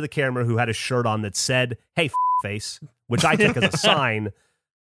right up to the camera who had a shirt on that said, "Hey, face," which I took as a sign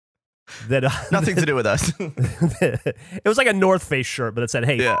that nothing to do with us. It was like a North Face shirt, but it said,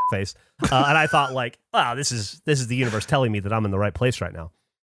 "Hey, face." And I thought, like, wow, this is the universe telling me that I'm in the right place right now.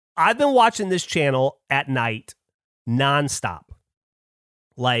 I've been watching this channel at night nonstop.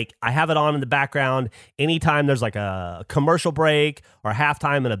 Like, I have it on in the background. Anytime there's like a commercial break or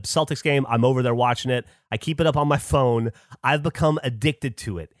halftime in a Celtics game, I'm over there watching it. I keep it up on my phone. I've become addicted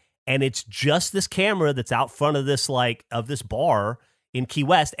to it. And it's just this camera that's out front of this bar in Key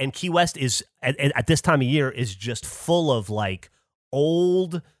West. And Key West is, at this time of year, is just full of like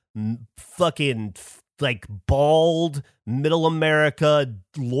old fucking like bald middle America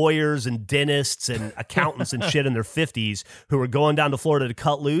lawyers and dentists and accountants and shit in their 50s who are going down to Florida to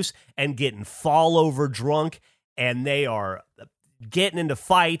cut loose and getting fall over drunk, and they are getting into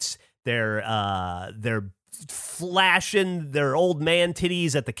fights. They're flashing their old man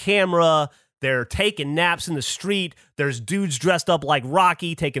titties at the camera. They're taking naps in the street. There's dudes dressed up like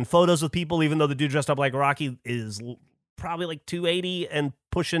Rocky taking photos with people, even though the dude dressed up like Rocky is probably like 280 and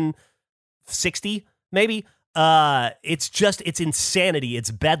pushing 60, maybe. It's insanity. It's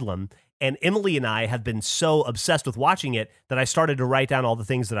bedlam. And Emily and I have been so obsessed with watching it that I started to write down all the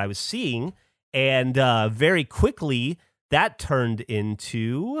things that I was seeing. And very quickly, that turned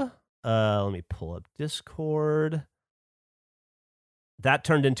into... let me pull up Discord. That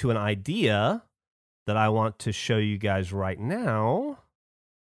turned into an idea that I want to show you guys right now.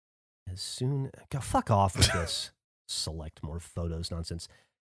 Fuck off with this. Select more photos nonsense.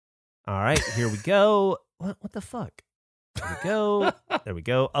 All right, here we go. What the fuck? There we go. There we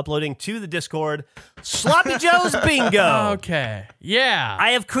go. Uploading to the Discord. Sloppy Joe's Bingo. Okay. Yeah.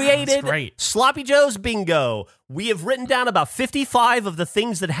 I have created Sloppy Joe's Bingo. We have written down about 55 of the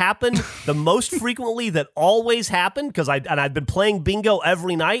things that happen the most frequently that always happen, because I've been playing bingo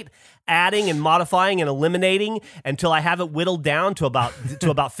every night, adding and modifying and eliminating until I have it whittled down to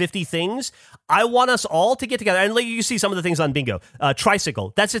about 50 things. I want us all to get together, and like you see some of the things on bingo.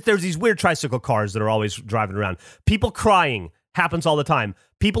 Tricycle. That's it. There's these weird tricycle cars that are always driving around. People crying happens all the time.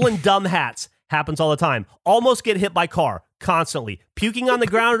 People in dumb hats happens all the time. Almost get hit by car constantly. Puking on the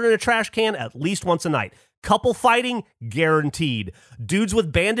ground or in a trash can at least once a night. Couple fighting, guaranteed. Dudes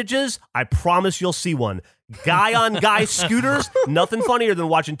with bandages, I promise you'll see one. Guy on guy scooters, nothing funnier than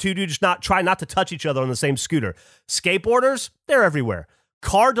watching two dudes try not to touch each other on the same scooter. Skateboarders, they're everywhere.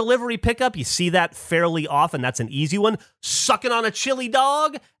 Car delivery pickup, you see that fairly often. That's an easy one. Sucking on a chili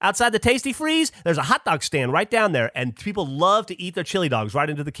dog outside the Tasty Freeze. There's a hot dog stand right down there, and people love to eat their chili dogs right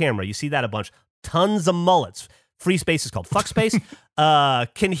into the camera. You see that a bunch. Tons of mullets. Free space is called fuck space.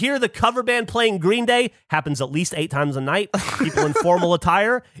 Can hear the cover band playing Green Day. Happens at least 8 times a night. People in formal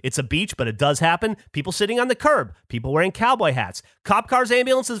attire. It's a beach, but it does happen. People sitting on the curb. People wearing cowboy hats. Cop cars,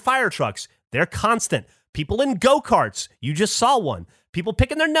 ambulances, fire trucks. They're constant. People in go-karts. You just saw one. People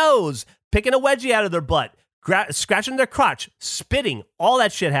picking their nose, picking a wedgie out of their butt, scratching their crotch, spitting. All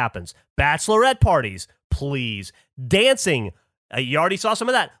that shit happens. Bachelorette parties, please. Dancing. You already saw some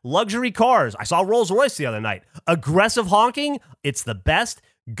of that. Luxury cars. I saw Rolls Royce the other night. Aggressive honking. It's the best.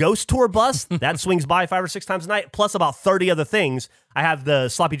 Ghost tour bus. That swings by 5 or 6 times a night, plus about 30 other things. I have the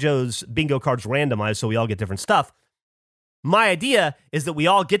Sloppy Joe's bingo cards randomized, so we all get different stuff. My idea is that we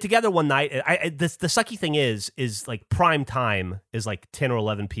all get together one night. The sucky thing is like prime time is like 10 or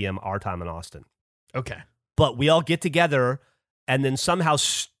 11 p.m. our time in Austin. Okay. But we all get together and then somehow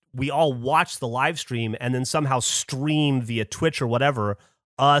we all watch the live stream and then somehow stream via Twitch or whatever,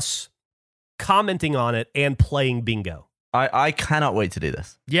 us commenting on it and playing bingo. I cannot wait to do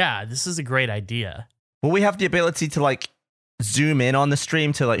this. Yeah, this is a great idea. Will we have the ability to like zoom in on the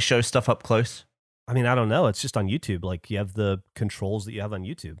stream to like show stuff up close? I mean, I don't know. It's just on YouTube. Like, you have the controls that you have on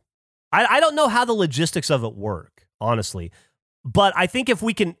YouTube. I don't know how the logistics of it work, honestly. But I think if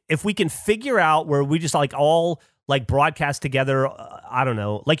we can figure out where we just like all like broadcast together, I don't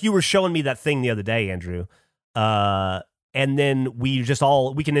know. Like you were showing me that thing the other day, Andrew. And then we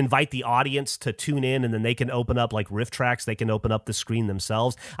can invite the audience to tune in, and then they can open up like riff tracks. They can open up the screen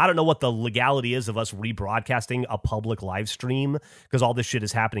themselves. I don't know what the legality is of us rebroadcasting a public live stream because all this shit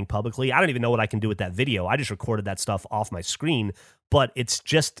is happening publicly. I don't even know what I can do with that video. I just recorded that stuff off my screen, but it's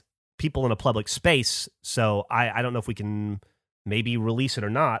just people in a public space. So I don't know if we can maybe release it or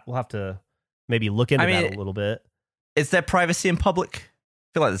not. We'll have to maybe look into that a little bit. Is there privacy in public?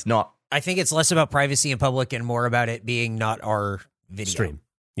 I feel like there's not. I think it's less about privacy in public and more about it being not our video. Stream.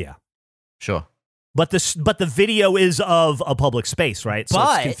 Yeah. Sure. But the video is of a public space, right? So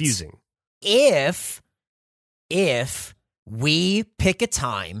it's confusing. If we pick a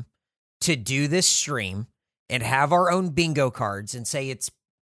time to do this stream and have our own bingo cards and say it's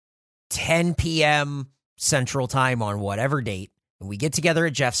 10 p.m. Central Time on whatever date, and we get together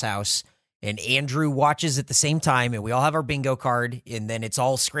at Jeff's house, and Andrew watches at the same time, and we all have our bingo card, and then it's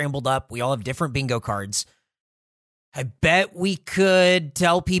all scrambled up. We all have different bingo cards. I bet we could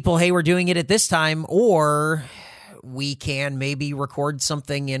tell people, hey, we're doing it at this time, or we can maybe record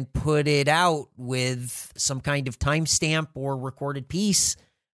something and put it out with some kind of timestamp or recorded piece.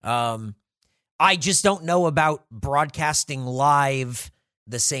 I just don't know about broadcasting live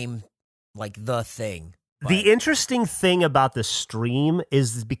the same, like the thing. The interesting thing about the stream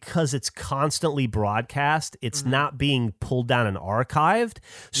is because it's constantly broadcast, it's not being pulled down and archived.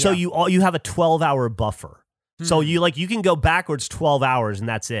 So you have a 12-hour buffer. So you can go backwards 12 hours and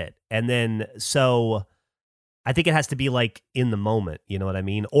that's it. And then so I think it has to be like in the moment, you know what I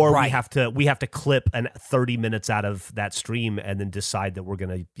mean? Or we have to clip 30 minutes out of that stream and then decide that we're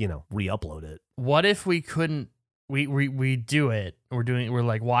going to, re-upload it. What if we couldn't we do it. We're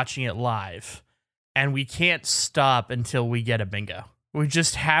like watching it live. And we can't stop until we get a bingo. We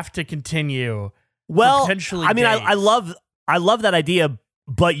just have to continue. Well, potentially I mean, days. I love that idea,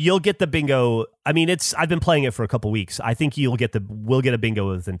 but you'll get the bingo. I mean, I've been playing it for a couple weeks. I think we'll get a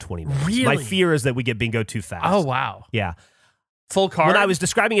bingo within 20 minutes. Really? My fear is that we get bingo too fast. Oh wow. Yeah. Full card. When I was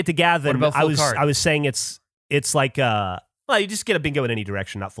describing it to Gavin, What about full card? I was saying it's like well, you just get a bingo in any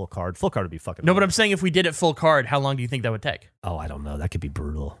direction, not full card. Full card would be fucking. No, but I'm saying if we did it full card, how long do you think that would take? Oh, I don't know. That could be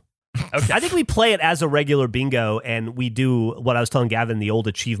brutal. Okay. I think we play it as a regular bingo, and we do what I was telling Gavin, the old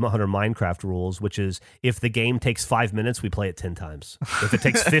Achievement Hunter Minecraft rules, which is if the game takes 5 minutes, we play it 10 times. If it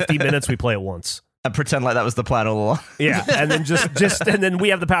takes 50 minutes, we play it once. And pretend like that was the plan all along. Yeah, and then and then we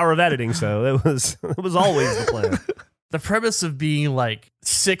have the power of editing, so it was always the plan. The premise of being like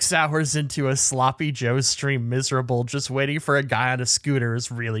 6 hours into a Sloppy Joe stream miserable, just waiting for a guy on a scooter is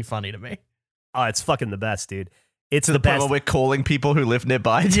really funny to me. Oh, it's fucking the best, dude. It's to the point where we're calling people who live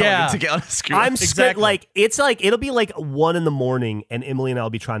nearby telling them to get on a scooter. I'm exactly. It'll be like 1 a.m, and Emily and I'll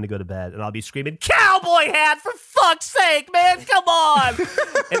be trying to go to bed, and I'll be screaming, "Cowboy hat, for fuck's sake, man, come on!"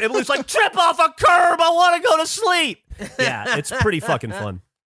 And Emily's like, "Trip off a curb, I want to go to sleep." Yeah, it's pretty fucking fun.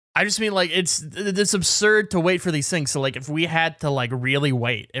 I just mean like it's absurd to wait for these things. So like if we had to like really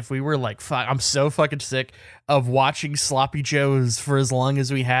wait, if we were like, fuck, I'm so fucking sick of watching Sloppy Joes for as long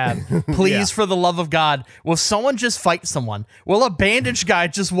as we have. Please, for the love of God, will someone just fight someone? Will a bandage guy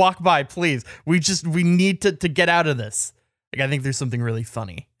just walk by? Please, we need to get out of this. Like I think there's something really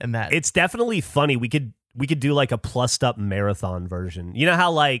funny in that. It's definitely funny. We could do like a plussed up marathon version. You know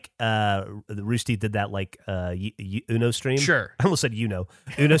how like Roosty did that like Uno stream? Sure. I almost said Uno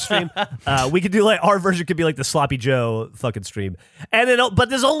stream. We could do like our version could be like the Sloppy Joe fucking stream. And but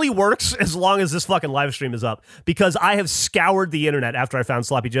this only works as long as this fucking live stream is up, because I have scoured the internet after I found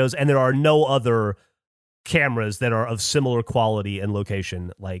Sloppy Joe's, and there are no other cameras that are of similar quality and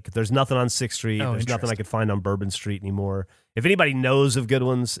location. Like there's nothing on 6th Street. There's nothing I could find on Bourbon Street anymore. If anybody knows of good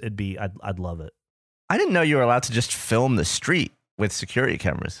ones, I'd love it. I didn't know you were allowed to just film the street with security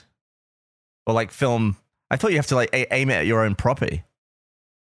cameras. Or like film. I thought you have to like aim it at your own property.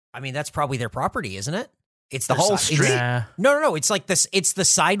 I mean, that's probably their property, isn't it? It's the whole street. No. It's like this. It's the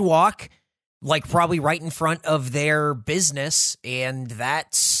sidewalk, like probably right in front of their business. And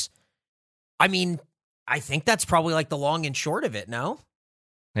that's, I mean, I think that's probably like the long and short of it. No?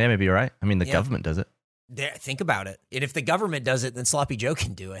 Yeah, maybe you're right. I mean, the government does it. Think about it. And if the government does it, then Sloppy Joe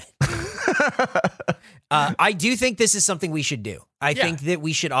can do it. I do think this is something we should do. I think that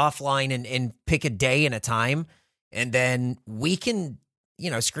we should offline and pick a day and a time, and then we can,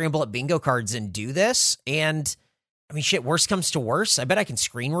 scramble up bingo cards and do this. And I mean, shit, worst comes to worst, I bet I can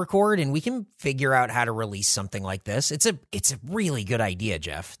screen record and we can figure out how to release something like this. It's a really good idea,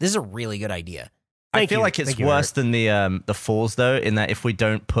 Jeff. This is a really good idea. I feel like it's worse than the falls though, in that if we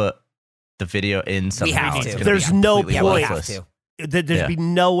don't put the video in somehow, we have to. There's no We point. have to. There'd be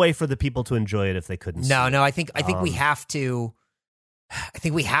no way for the people to enjoy it if they couldn't. No, see no. I think we have to. I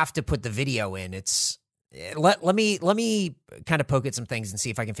think we have to put the video in. It's let me kind of poke at some things and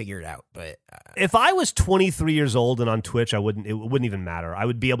see if I can figure it out. But if I was 23 years old and on Twitch, it wouldn't even matter. I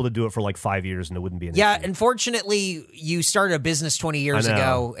would be able to do it for like 5 years and it wouldn't be an issue. Unfortunately, you started a business 20 years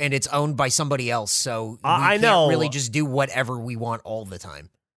ago and it's owned by somebody else. So we can't really just do whatever we want all the time.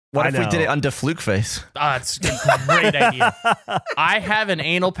 What if we did it under Flukeface? It's a great idea. I have an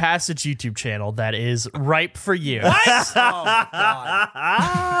anal passage YouTube channel that is ripe for you. What? Oh my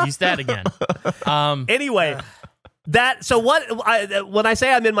God. Use that again. Anyway, when I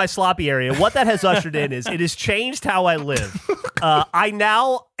say I'm in my sloppy area, what that has ushered in is it has changed how I live. I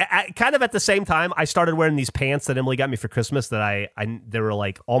now, kind of at the same time, I started wearing these pants that Emily got me for Christmas that they were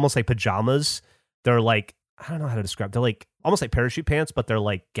like almost like pajamas. They're like, I don't know how to describe. They're like almost like parachute pants, but they're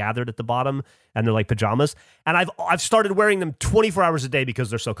like gathered at the bottom and they're like pajamas. And I've started wearing them 24 hours a day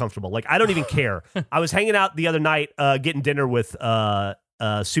because they're so comfortable. Like I don't even care. I was hanging out the other night, getting dinner with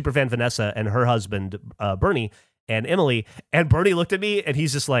superfan Vanessa and her husband Bernie and Emily. And Bernie looked at me and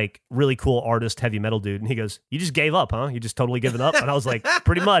he's this like really cool artist, heavy metal dude. And he goes, "You just gave up, huh? You just totally given up?" And I was like,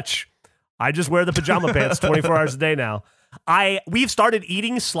 "Pretty much. I just wear the pajama pants 24 hours a day now." We've started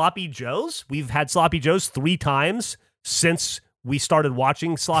eating Sloppy Joes. We've had Sloppy Joes 3 times since we started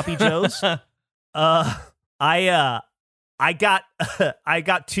watching Sloppy Joes. I got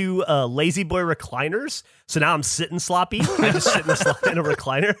two Lazy Boy recliners, so now I'm sitting sloppy. I just sit in a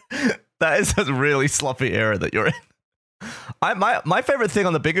recliner. That is a really sloppy era that you're in. My favorite thing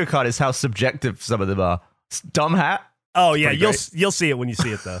on the bigger card is how subjective some of them are. Dumb hat. Oh yeah, you'll see it when you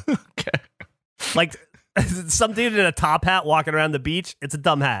see it though. Okay. Like some dude in a top hat walking around the beach. It's a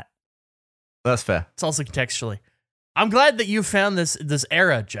dumb hat. That's fair. It's also contextually. I'm glad that you found this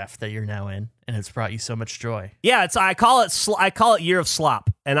era, Jeff, that you're now in, and it's brought you so much joy. Yeah, I call it year of slop,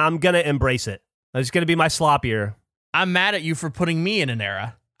 and I'm gonna embrace it. It's gonna be my slop year. I'm mad at you for putting me in an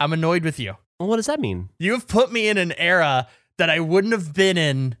era. I'm annoyed with you. Well, what does that mean? You have put me in an era that I wouldn't have been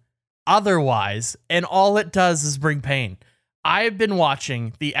in otherwise, and all it does is bring pain. I've been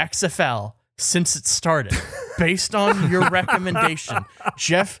watching the XFL since it started, based on your recommendation.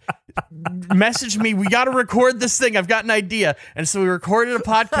 Jeff messaged me, we got to record this thing. I've got an idea. And so we recorded a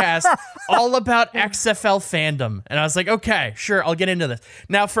podcast all about XFL fandom. And I was like, okay, sure, I'll get into this.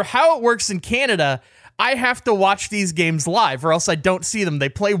 Now, for how it works in Canada, I have to watch these games live or else I don't see them. They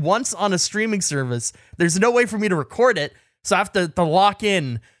play once on a streaming service. There's no way for me to record it, so I have to lock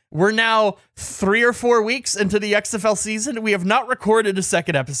in. We're now 3 or 4 weeks into the XFL season. We have not recorded a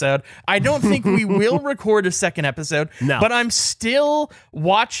second episode. I don't think we will record a second episode, but I'm still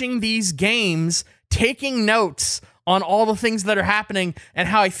watching these games, taking notes on all the things that are happening and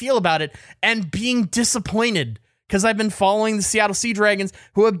how I feel about it, and being disappointed because I've been following the Seattle Sea Dragons,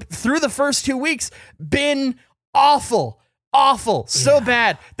 who have, through the first 2 weeks, been awful. So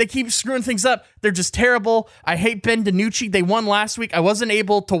bad. They keep screwing things up. They're just terrible. I hate Ben DiNucci. They won last week. I wasn't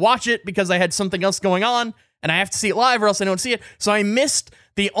able to watch it because I had something else going on, and I have to see it live or else I don't see it. So I missed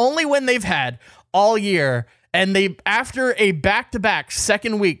the only win they've had all year, and they, after a back-to-back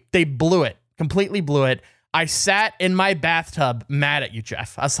second week, they blew it. Completely blew it. I sat in my bathtub mad at you,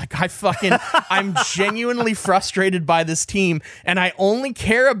 Jeff. I was like, I'm genuinely frustrated by this team, and I only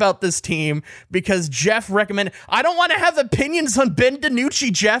care about this team because Jeff recommended. I don't want to have opinions on Ben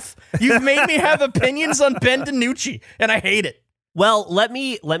DiNucci, Jeff. You've made me have opinions on Ben DiNucci, and I hate it. Well, let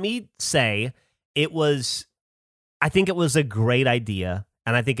me say I think it was a great idea,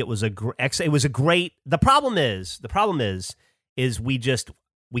 and I think it was a great. The problem is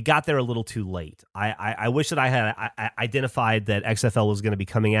we got there a little too late. I wish that I had identified that XFL was going to be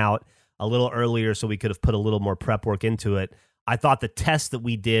coming out a little earlier so we could have put a little more prep work into it. I thought the test that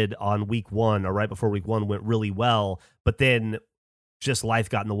we did on week 1 or right before week 1 went really well, but then just life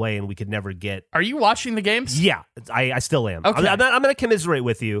got in the way and we could never get... Are you watching the games? Yeah, I still am. Okay. I'm going to commiserate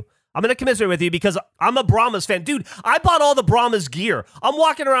with you. Because I'm a Brahmas fan. Dude, I bought all the Brahmas gear. I'm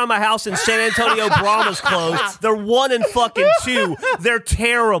walking around my house in San Antonio Brahmas clothes. They're 1 and fucking 2. They're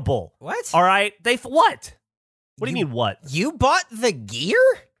what? All right? What? What do you mean what? You bought the gear?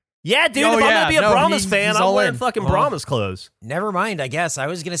 Yeah, dude, if I'm going to be a Brahmas fan, I'm wearing fucking Brahmas clothes. Never mind, I guess. I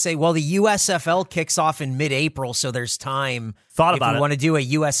was going to say, well, the USFL kicks off in mid-April, so there's time if you want to do a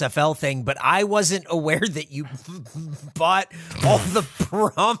USFL thing, but I wasn't aware that you bought all the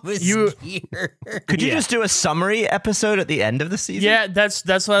Brahmas gear. Could you just do a summary episode at the end of the season? Yeah, that's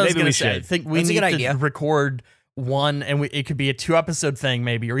what I was going to say. I think we need to record one, and it could be a 2-episode thing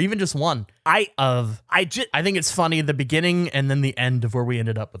maybe, or even just one. I think it's funny the beginning and then the end of where we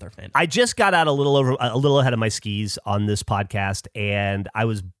ended up with our fandom. I just got out a little ahead of my skis on this podcast, and I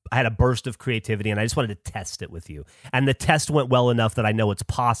had a burst of creativity, and I just wanted to test it with you. And the test went well enough that I know it's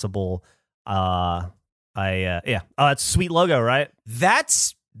possible. Oh, that's a sweet logo, right?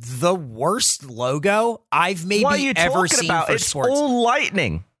 That's the worst logo I've maybe ever seen for sports. It's all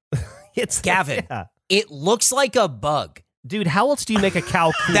lightning. It's Gavin. Yeah. It looks like a bug. Dude, how else do you make a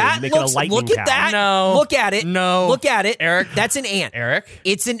cow cool? Look at that. No. Look at it. No. Look at it. Eric. That's an ant. Eric.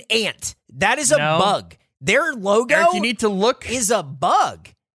 It's an ant. That is a bug. Their logo Eric, you need to look. Is a bug.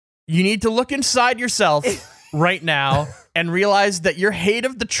 You need to look inside yourself right now and realize that your hate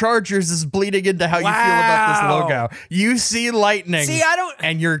of the Chargers is bleeding into how you feel about this logo. You see lightning.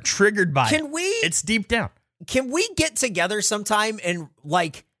 And you're triggered by it. It's deep down. Can we get together sometime and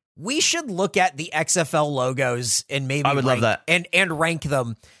we should look at the XFL logos and maybe I would love that. And rank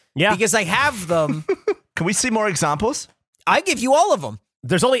them. Yeah. Because I have them. Can we see more examples? I give you all of them.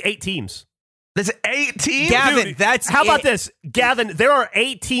 There's only 8 teams. There's 8 teams? Gavin, dude, that's how about this? Gavin, there are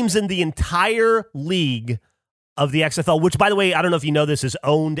 8 teams in the entire league of the XFL, which, by the way, I don't know if you know this, is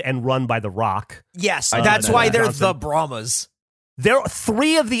owned and run by The Rock. Yes, that's why they're the Brahmas.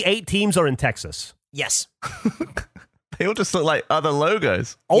 3 of the 8 teams are in Texas. Yes. They all just look like other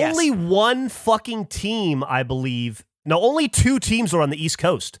logos. Only one fucking team, I believe. No, only 2 teams are on the East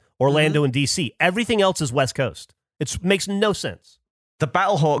Coast, Orlando and DC. Everything else is West Coast. It makes no sense. The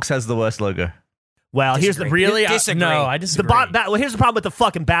Battlehawks has the worst logo. Well, here's the really disagree. No, I disagree. Well, here's the problem with the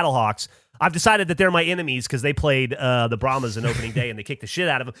fucking Battlehawks. I've decided that they're my enemies because they played the Brahmas in opening day and they kicked the shit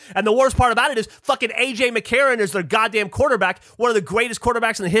out of them. And the worst part about it is fucking A.J. McCarron is their goddamn quarterback, one of the greatest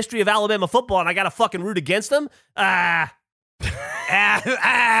quarterbacks in the history of Alabama football, and I got to fucking root against them? It's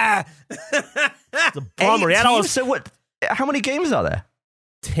a bummer. So what? How many games are there?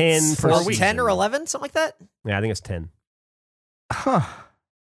 10 per week. 10 or 11, something like that? Yeah, I think it's 10. Huh.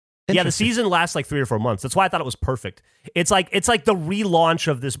 Yeah, the season lasts like 3 or 4 months. That's why I thought it was perfect. It's like the relaunch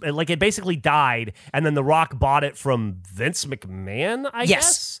of this. Like it basically died, and then The Rock bought it from Vince McMahon, I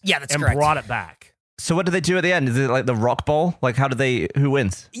guess. Yeah, that's correct. And brought it back. So what do they do at the end? Is it like the Rock Bowl? Like who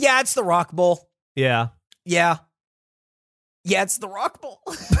wins? Yeah, it's the Rock Bowl. Yeah. Yeah, it's the Rock Bowl.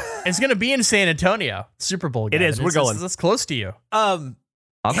 It's going to be in San Antonio, Super Bowl game. It is. We're going. That's close to you. Okay.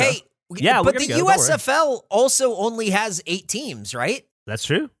 Hey, yeah, but the USFL also only has 8 teams, right? That's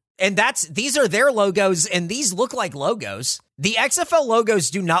true. And these are their logos, and these look like logos. The XFL logos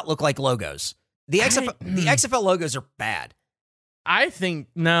do not look like logos. The XFL logos are bad. I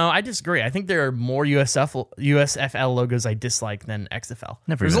disagree. I think there are more USFL logos I dislike than XFL.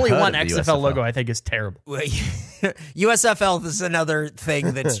 There's only one XFL logo I think is terrible. USFL is another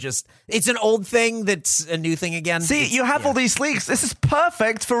thing that's just, it's an old thing that's a new thing again. See, you have all these leagues. This is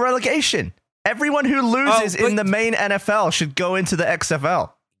perfect for relegation. Everyone who loses in the main NFL should go into the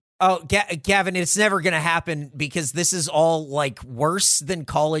XFL. Oh, Gavin, it's never going to happen because this is all like worse than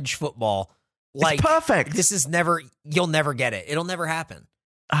college football. Like, it's perfect. You'll never get it. It'll never happen.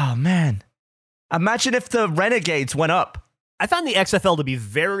 Oh, man. Imagine if the Renegades went up. I found the XFL to be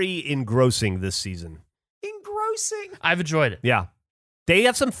very engrossing this season. Engrossing? I've enjoyed it. Yeah. They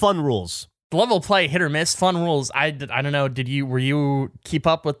have some fun rules. The level of play, hit or miss, fun rules. I don't know. Were you keep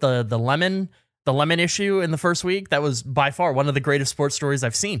up with the lemon issue in the first week? That was by far one of the greatest sports stories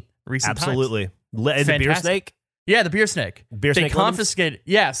I've seen recent times. Absolutely. The beer snake? Yeah, the beer snake. They confiscated.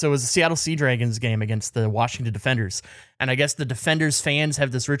 Yeah, so it was the Seattle Sea Dragons game against the Washington Defenders. And I guess the Defenders fans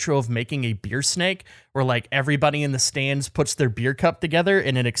have this ritual of making a beer snake where like everybody in the stands puts their beer cup together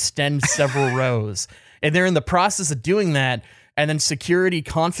and it extends several rows. And they're in the process of doing that. And then security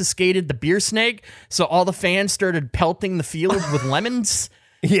confiscated the beer snake. So all the fans started pelting the field with lemons.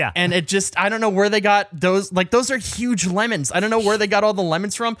 Yeah. And it just, I don't know where they got those. Like, those are huge lemons. I don't know where they got all the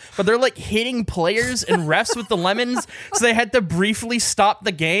lemons from, but they're like hitting players and refs with the lemons. So they had to briefly stop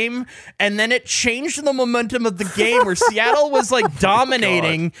the game. And then it changed the momentum of the game where Seattle was like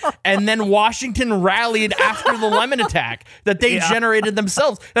dominating. And then Washington rallied after the lemon attack that they generated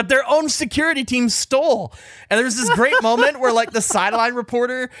themselves, that their own security team stole. And there's this great moment where like the sideline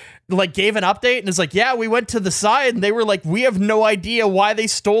reporter like gave an update and is like, yeah, we went to the side and they were like, we have no idea why they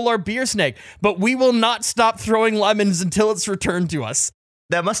stole our beer snake, but we will not stop throwing lemons until it's returned to us.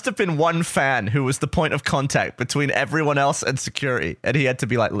 There must have been one fan who was the point of contact between everyone else and security, and he had to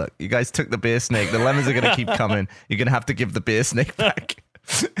be like, look, you guys took the beer snake, the lemons are going to keep coming, you're going to have to give the beer snake back.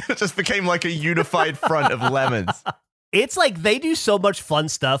 It just became like a unified front of lemons. It's like they do so much fun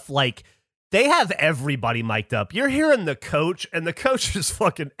stuff, like they have everybody mic'd up. You're hearing the coach, and the coach is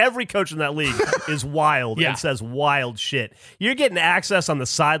fucking, every coach in that league is wild and says wild shit. You're getting access on the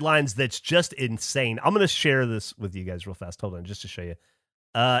sidelines that's just insane. I'm going to share this with you guys real fast. Hold on, just to show you.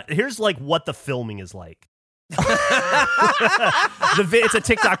 Here's like what the filming is like. It's a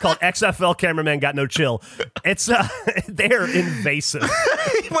TikTok called XFL Cameraman Got No Chill. It's they're invasive.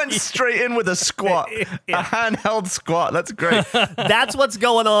 He went straight in with a squat, a handheld squat. That's great. That's what's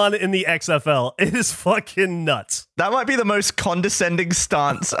going on in the XFL. It is fucking nuts. That might be the most condescending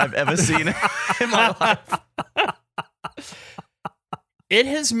stance I've ever seen in my life. It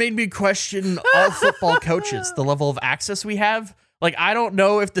has made me question all football coaches, the level of access we have. Like, I don't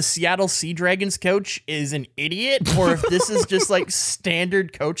know if the Seattle Sea Dragons coach is an idiot or if this is just like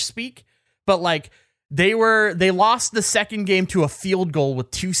standard coach speak, but like they lost the second game to a field goal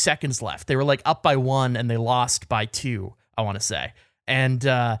with 2 seconds left. They were like up by 1 and they lost by 2, I want to say. And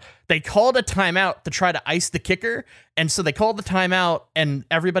they called a timeout to try to ice the kicker. And so they called the timeout and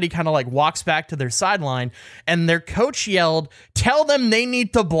everybody kind of like walks back to their sideline and their coach yelled, "Tell them they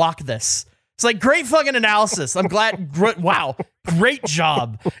need to block this." It's like, great fucking analysis. I'm glad. Wow. Great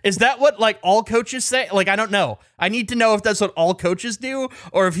job. Is that what like all coaches say? Like, I don't know. I need to know if that's what all coaches do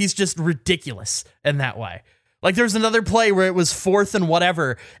or if he's just ridiculous in that way. Like there's another play where it was 4th and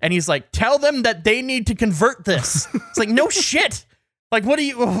whatever. And he's like, tell them that they need to convert this. It's like, no shit. Like,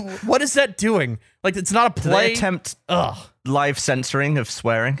 what is that doing? Like, it's not a play. Do they attempt live censoring of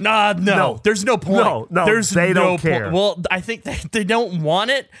swearing? No. There's no point. No, there's they don't care. Well, I think they don't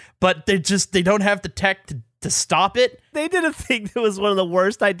want it, but they don't have the tech to stop it. They did a thing that was one of the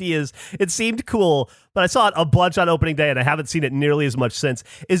worst ideas. It seemed cool, but I saw it a bunch on opening day, and I haven't seen it nearly as much since,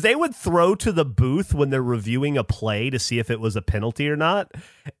 is they would throw to the booth when they're reviewing a play to see if it was a penalty or not.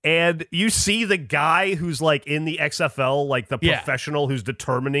 And you see the guy who's like in the XFL, like the professional who's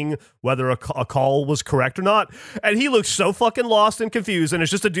determining whether a call was correct or not. And he looks so fucking lost and confused, and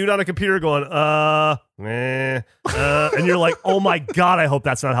it's just a dude on a computer going, and you're like, oh my God, I hope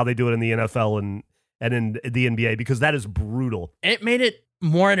that's not how they do it in the NFL and in the NBA, because that is brutal. It made it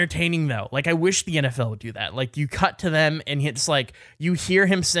more entertaining, though. Like, I wish the NFL would do that. Like, you cut to them, and it's like, you hear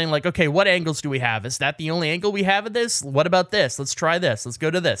him saying, like, okay, what angles do we have? Is that the only angle we have of this? What about this? Let's try this. Let's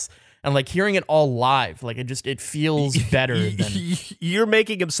go to this. And, like, hearing it all live, like, it feels better than... You're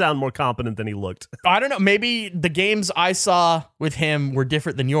making him sound more competent than he looked. I don't know. Maybe the games I saw with him were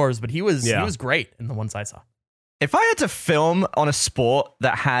different than yours, but he was great in the ones I saw. If I had to film on a sport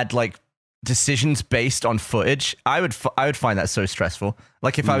that had, like, decisions based on footage, I would find that so stressful.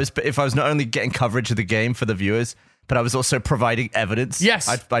 Like if I was not only getting coverage of the game for the viewers, but I was also providing evidence. Yes,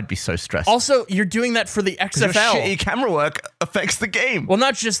 I'd be so stressed. Also, you're doing that for the XFL. Your shitty camera work affects the game. Well,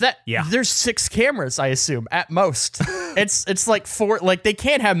 not just that. Yeah, there's 6 cameras, I assume, at most. it's like 4. Like they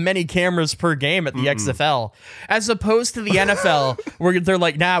can't have many cameras per game at the XFL, as opposed to the NFL, where they're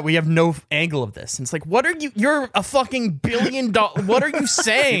like, nah, we have no angle of this. And it's like, what are you? You're a fucking $1 billion. What are you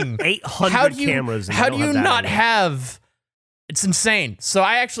saying? 800 cameras. How do you not have? It's insane. So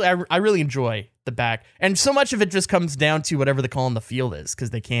I really enjoy the back, and so much of it just comes down to whatever the call on the field is,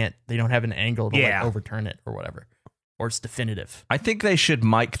 because they don't have an angle to like overturn it or whatever, or it's definitive. I think they should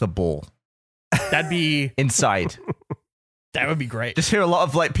mic the ball. That'd be inside. That would be great. Just hear a lot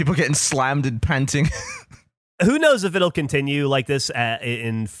of like people getting slammed and panting. Who knows if it'll continue like this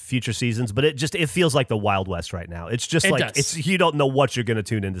in future seasons, but it feels like the Wild West right now. It's just you don't know what you're going to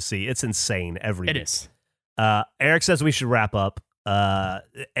tune in to see. It's insane every week. It is. Eric says we should wrap up.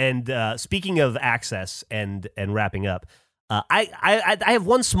 And speaking of access and wrapping up, I have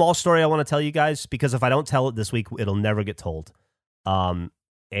one small story I want to tell you guys, because if I don't tell it this week, it'll never get told.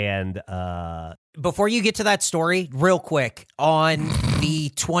 Before you get to that story, real quick, on the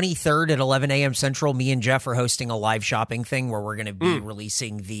 23rd at 11 a.m. Central, me and Jeff are hosting a live shopping thing where we're going to be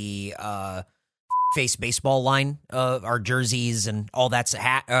releasing the face baseball line, our jerseys and all that's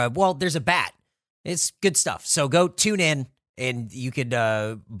well, there's a bat. It's good stuff. So go tune in and you could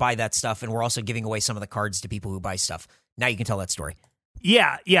buy that stuff. And we're also giving away some of the cards to people who buy stuff. Now you can tell that story.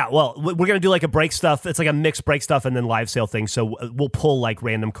 Yeah. Well, we're going to do like a break stuff. It's like a mixed break stuff and then live sale thing. So we'll pull like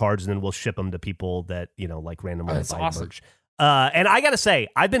random cards and then we'll ship them to people that, like randomly buy awesome. merch. And I got to say,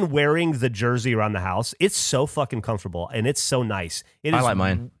 I've been wearing the jersey around the house. It's so fucking comfortable and it's so nice. I like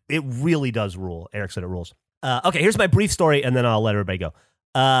mine. It really does rule. Eric said it rules. Okay, here's my brief story and then I'll let everybody go.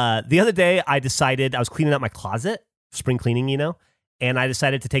 The other day I decided I was cleaning out my closet, spring cleaning, and I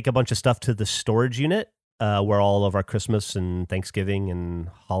decided to take a bunch of stuff to the storage unit where all of our Christmas and Thanksgiving and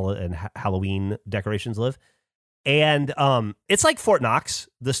Halloween decorations live. And it's like Fort Knox,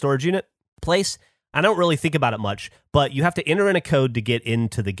 the storage unit place. I don't really think about it much, but you have to enter in a code to get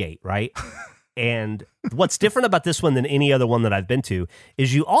into the gate, right? And what's different about this one than any other one that I've been to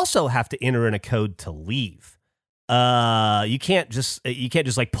is you also have to enter in a code to leave. You can't just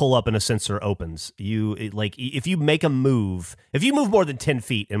like pull up and a sensor opens. If you make a move, if you move more than 10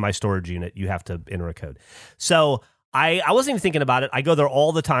 feet in my storage unit, you have to enter a code. So I wasn't even thinking about it. I go there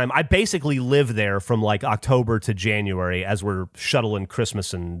all the time. I basically live there from like October to January as we're shuttling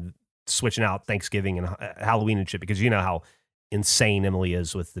Christmas and switching out Thanksgiving and Halloween and shit, because you know how insane Emily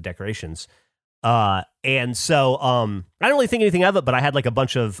is with the decorations. And so I didn't really think anything of it, but I had like a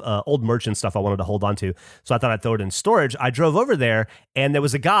bunch of old merch and stuff I wanted to hold on to. So I thought I'd throw it in storage. I drove over there and there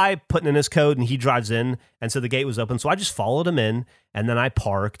was a guy putting in his code and he drives in. And so the gate was open. So I just followed him in and then I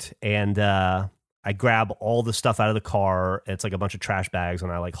parked and I grab all the stuff out of the car. It's like a bunch of trash bags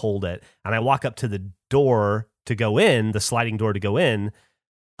and I like hold it. And I walk up to the door to go in, the sliding door to go in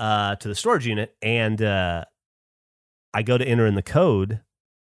to the storage unit. And I go to enter in the code.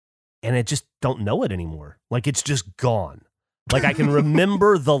 And I just don't know it anymore. Like, it's just gone. Like, I can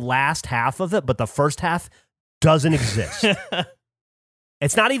remember the last half of it, but the first half doesn't exist.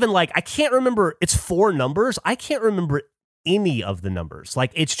 It's not even like, I can't remember. It's 4 numbers. I can't remember any of the numbers.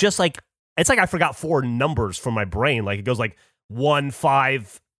 Like, it's just like, it's like I forgot 4 numbers from my brain. Like, it goes like 1,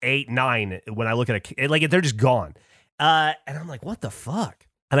 5, 8, 9 when I look at it. Like, they're just gone. And I'm like, what the fuck?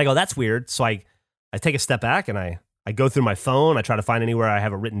 And I go, that's weird. So I take a step back and I go through my phone. I try to find anywhere I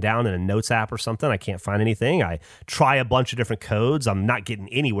have it written down in a notes app or something. I can't find anything. I try a bunch of different codes. I'm not getting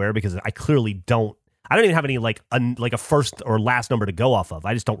anywhere because I clearly don't. I don't even have any like a first or last number to go off of.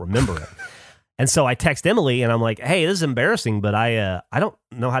 I just don't remember it. And so I text Emily and I'm like, hey, this is embarrassing, but I don't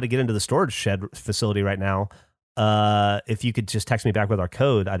know how to get into the storage shed facility right now. If you could just text me back with our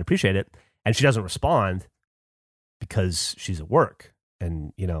code, I'd appreciate it. And she doesn't respond because she's at work.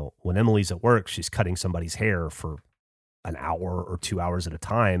 And, when Emily's at work, she's cutting somebody's hair for an hour or 2 hours at a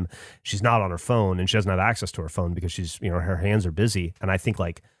time. She's not on her phone and she doesn't have access to her phone because she's, her hands are busy. And I think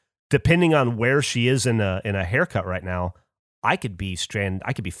depending on where she is in a haircut right now, I could be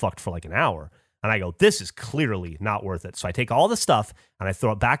fucked for like an hour. And I go, this is clearly not worth it. So I take all the stuff and I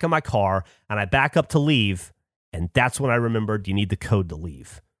throw it back in my car and I back up to leave. And that's when I remembered you need the code to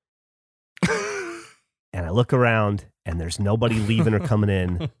leave. And I look around and there's nobody leaving or coming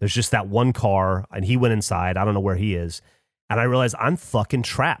in. There's just that one car and he went inside. I don't know where he is. And I realize I'm fucking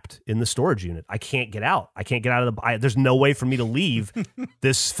trapped in the storage unit. I can't get out. I can't get out of there's no way for me to leave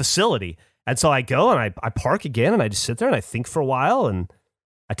this facility. And so I go and I park again and I just sit there and I think for a while and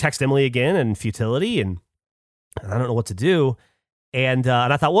I text Emily again in futility and I don't know what to do. And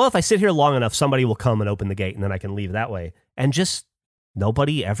I thought, well, if I sit here long enough, somebody will come and open the gate and then I can leave that way. And just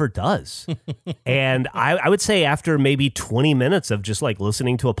nobody ever does. And I would say after maybe 20 minutes of just like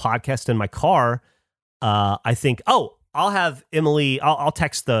listening to a podcast in my car, I think, oh, I'll have Emily, I'll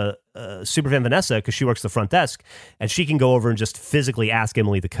text the Superfan Vanessa because she works the front desk and she can go over and just physically ask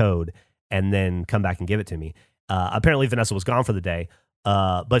Emily the code and then come back and give it to me. Apparently Vanessa was gone for the day.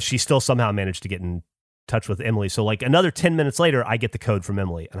 But she still somehow managed to get in touch with Emily. So like another 10 minutes later, I get the code from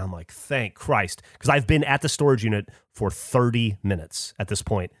Emily. And I'm like, thank Christ. Because I've been at the storage unit for 30 minutes at this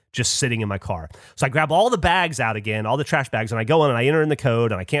point, just sitting in my car. So I grab all the bags out again, all the trash bags, and I go in and I enter in the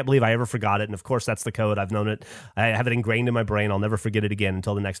code. And I can't believe I ever forgot it. And of course, that's the code. I've known it. I have it ingrained in my brain. I'll never forget it again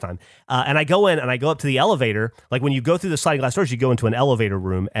until the next time. And I go in and I go up to the elevator. Like when you go through the sliding glass doors, you go into an elevator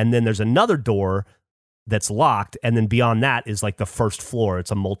room. And then there's another door that's locked, and then beyond that is like the first floor. It's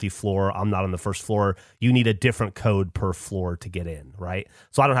a multi-floor. I'm not on the first floor. You need a different code per floor to get in, right?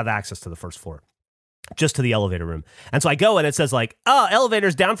 So I don't have access to the first floor, just to the elevator room. And so I go and it says like, oh,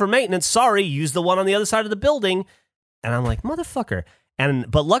 elevator's down for maintenance. Sorry, use the one on the other side of the building. And I'm like, motherfucker.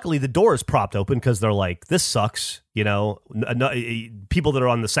 But luckily the door is propped open because they're like, this sucks. People that are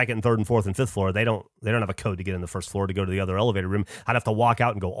on the second, third, and fourth, and fifth floor, they don't have a code to get in the first floor to go to the other elevator room. I'd have to walk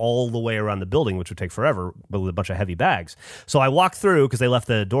out and go all the way around the building, which would take forever with a bunch of heavy bags. So I walk through because they left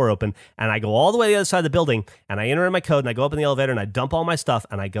the door open, and I go all the way to the other side of the building, and I enter in my code, and I go up in the elevator, and I dump all my stuff,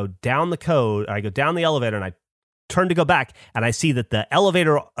 and I go down the code, I go down the elevator, and I turn to go back, and I see that the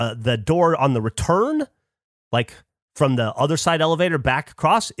elevator, the door on the return, like from the other side elevator back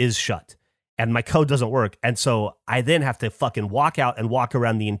across, is shut. And my code doesn't work. And so I then have to fucking walk out and walk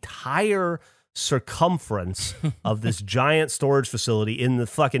around the entire circumference of this giant storage facility in the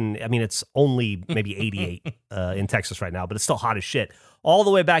fucking, it's only maybe 88 in Texas right now, but it's still hot as shit, all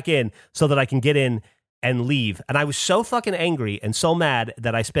the way back in so that I can get in and leave. And I was so fucking angry and so mad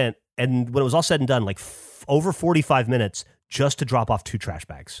that I spent, and when it was all said and done, like over 45 minutes just to drop off 2 trash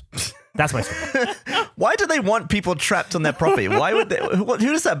bags. That's my story. Why do they want people trapped on their property? Why would they? Who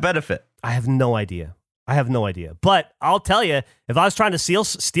does that benefit? I have no idea. But I'll tell you, if I was trying to steal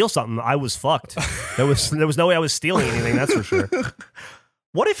something, I was fucked. There was no way I was stealing anything. That's for sure.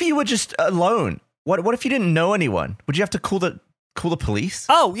 What if you were just alone? What if you didn't know anyone? Would you have to call the police?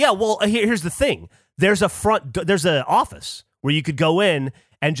 Oh yeah. Well, here's the thing. There's an office where you could go in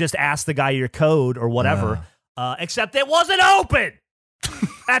and just ask the guy your code or whatever. Except it wasn't open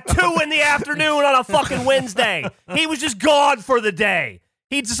at 2 p.m. on a fucking Wednesday. He was just gone for the day.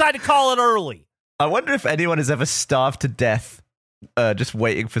 He decided to call it early. I wonder if anyone has ever starved to death just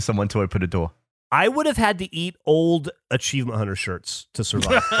waiting for someone to open a door. I would have had to eat old Achievement Hunter shirts to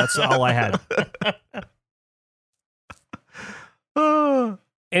survive. That's all I had.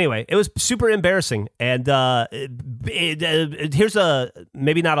 Anyway, it was super embarrassing. And here's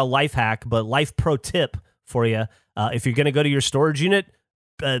maybe not a life hack, but life pro tip for you. If you're going to go to your storage unit,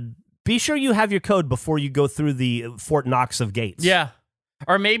 be sure you have your code before you go through the Fort Knox of gates. Yeah.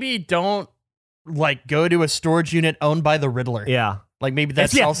 Or maybe don't go to a storage unit owned by the Riddler. Yeah. Like maybe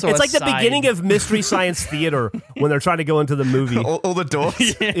that's also it's like the beginning of Mystery Science Theater when they're trying to go into the movie. All the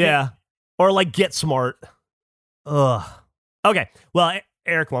doors. Yeah. Or like Get Smart. Ugh. Okay. Well,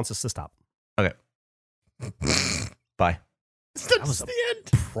 Eric wants us to stop. Okay. Bye. That was the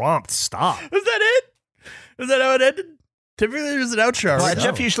end. Prompt stop. Was that it? Is that how it ended? Typically there's an outro. Well,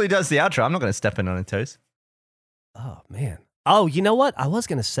 Jeff usually does the outro. I'm not going to step in on his toes. Oh, man. Oh, you know what? I was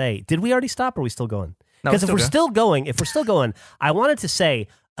going to say, did we already stop or are we still going? Because if we're still going, I wanted to say,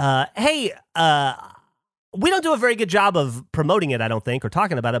 hey, we don't do a very good job of promoting it, I don't think, or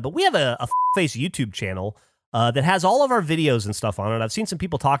talking about it, but we have a face YouTube channel that has all of our videos and stuff on it. I've seen some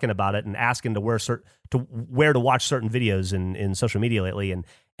people talking about it and asking to where to watch certain videos in social media lately.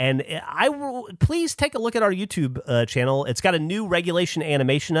 And I will please take a look at our YouTube channel. It's got a new regulation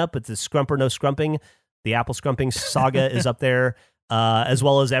animation up. It's the Scrumper No Scrumping. The Apple Scrumping saga is up there, as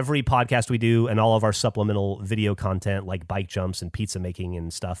well as every podcast we do and all of our supplemental video content like bike jumps and pizza making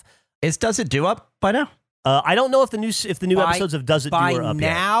and stuff. Does it do up by now? I don't know if the new episodes of Does It Do are up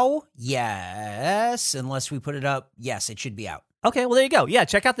now, yet. Yes. Unless we put it up, yes, it should be out. Okay, well, there you go. Yeah,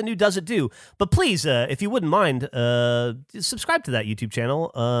 check out the new Does It Do. But please, if you wouldn't mind, subscribe to that YouTube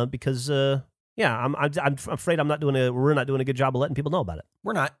channel because, I'm afraid we're not doing a good job of letting people know about it.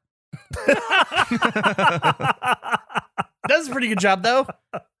 We're not. That's a pretty good job, though.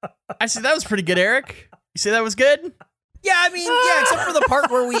 I see that was pretty good, Eric. You say that was good? Yeah, I mean, except for the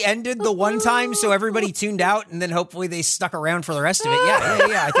part where we ended the one time, so everybody tuned out, and then hopefully they stuck around for the rest of it.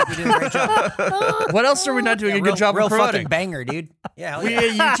 Yeah. I think we did a great job. What else are we not doing a good job of promoting? Fucking banger, dude. Yeah, we have a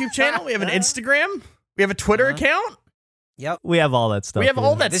YouTube channel. We have an Instagram. We have a Twitter account. Yep. We have all that stuff. We have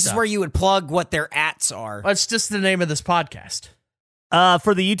all that This stuff. is where you would plug what their ats are. That's just the name of this podcast.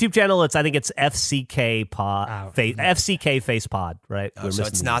 For the YouTube channel, I think it's FCK Pod, FCK Face Pod, right? Oh, so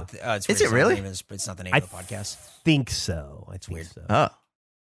it's not. Is it really? It's not the name of the podcast. Think so. It's weird. So. Oh.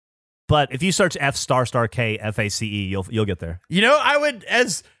 But if you search F***K FACE, you'll get there. You know, I would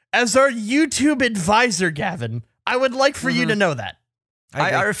as our YouTube advisor, Gavin, I would like for you to know that.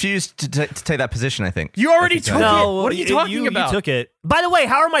 I refuse to take that position, I think. You already took it. What are you talking about? You took it. By the way,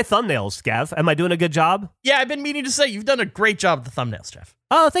 how are my thumbnails, Gav? Am I doing a good job? Yeah, I've been meaning to say you've done a great job with the thumbnails, Jeff.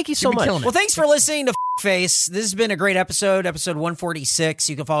 Oh, thank you so much. Well, thanks for listening to Face. This has been a great episode 146.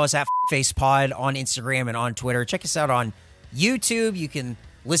 You can follow us at Face Pod on Instagram and on Twitter. Check us out on YouTube. You can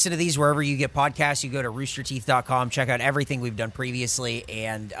listen to these wherever you get podcasts. You go to roosterteeth.com, check out everything we've done previously.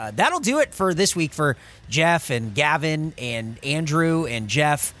 And that'll do it for this week for Jeff and Gavin and Andrew and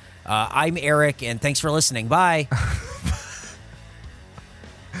Jeff. I'm Eric, and thanks for listening. Bye.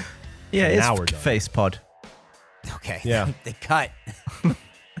 Yeah, it's Face Pod. Okay. Yeah. They cut.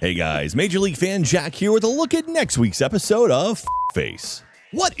 Hey guys, Major League fan Jack here with a look at next week's episode of Face.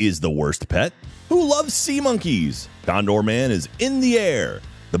 What is the worst pet? Who loves sea monkeys? Condor Man is in the air.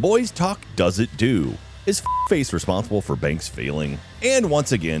 The boys talk Does It Do? Is Face responsible for banks failing? And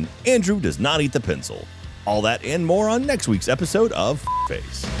once again, Andrew does not eat the pencil. All that and more on next week's episode of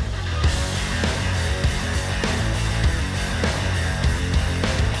Face.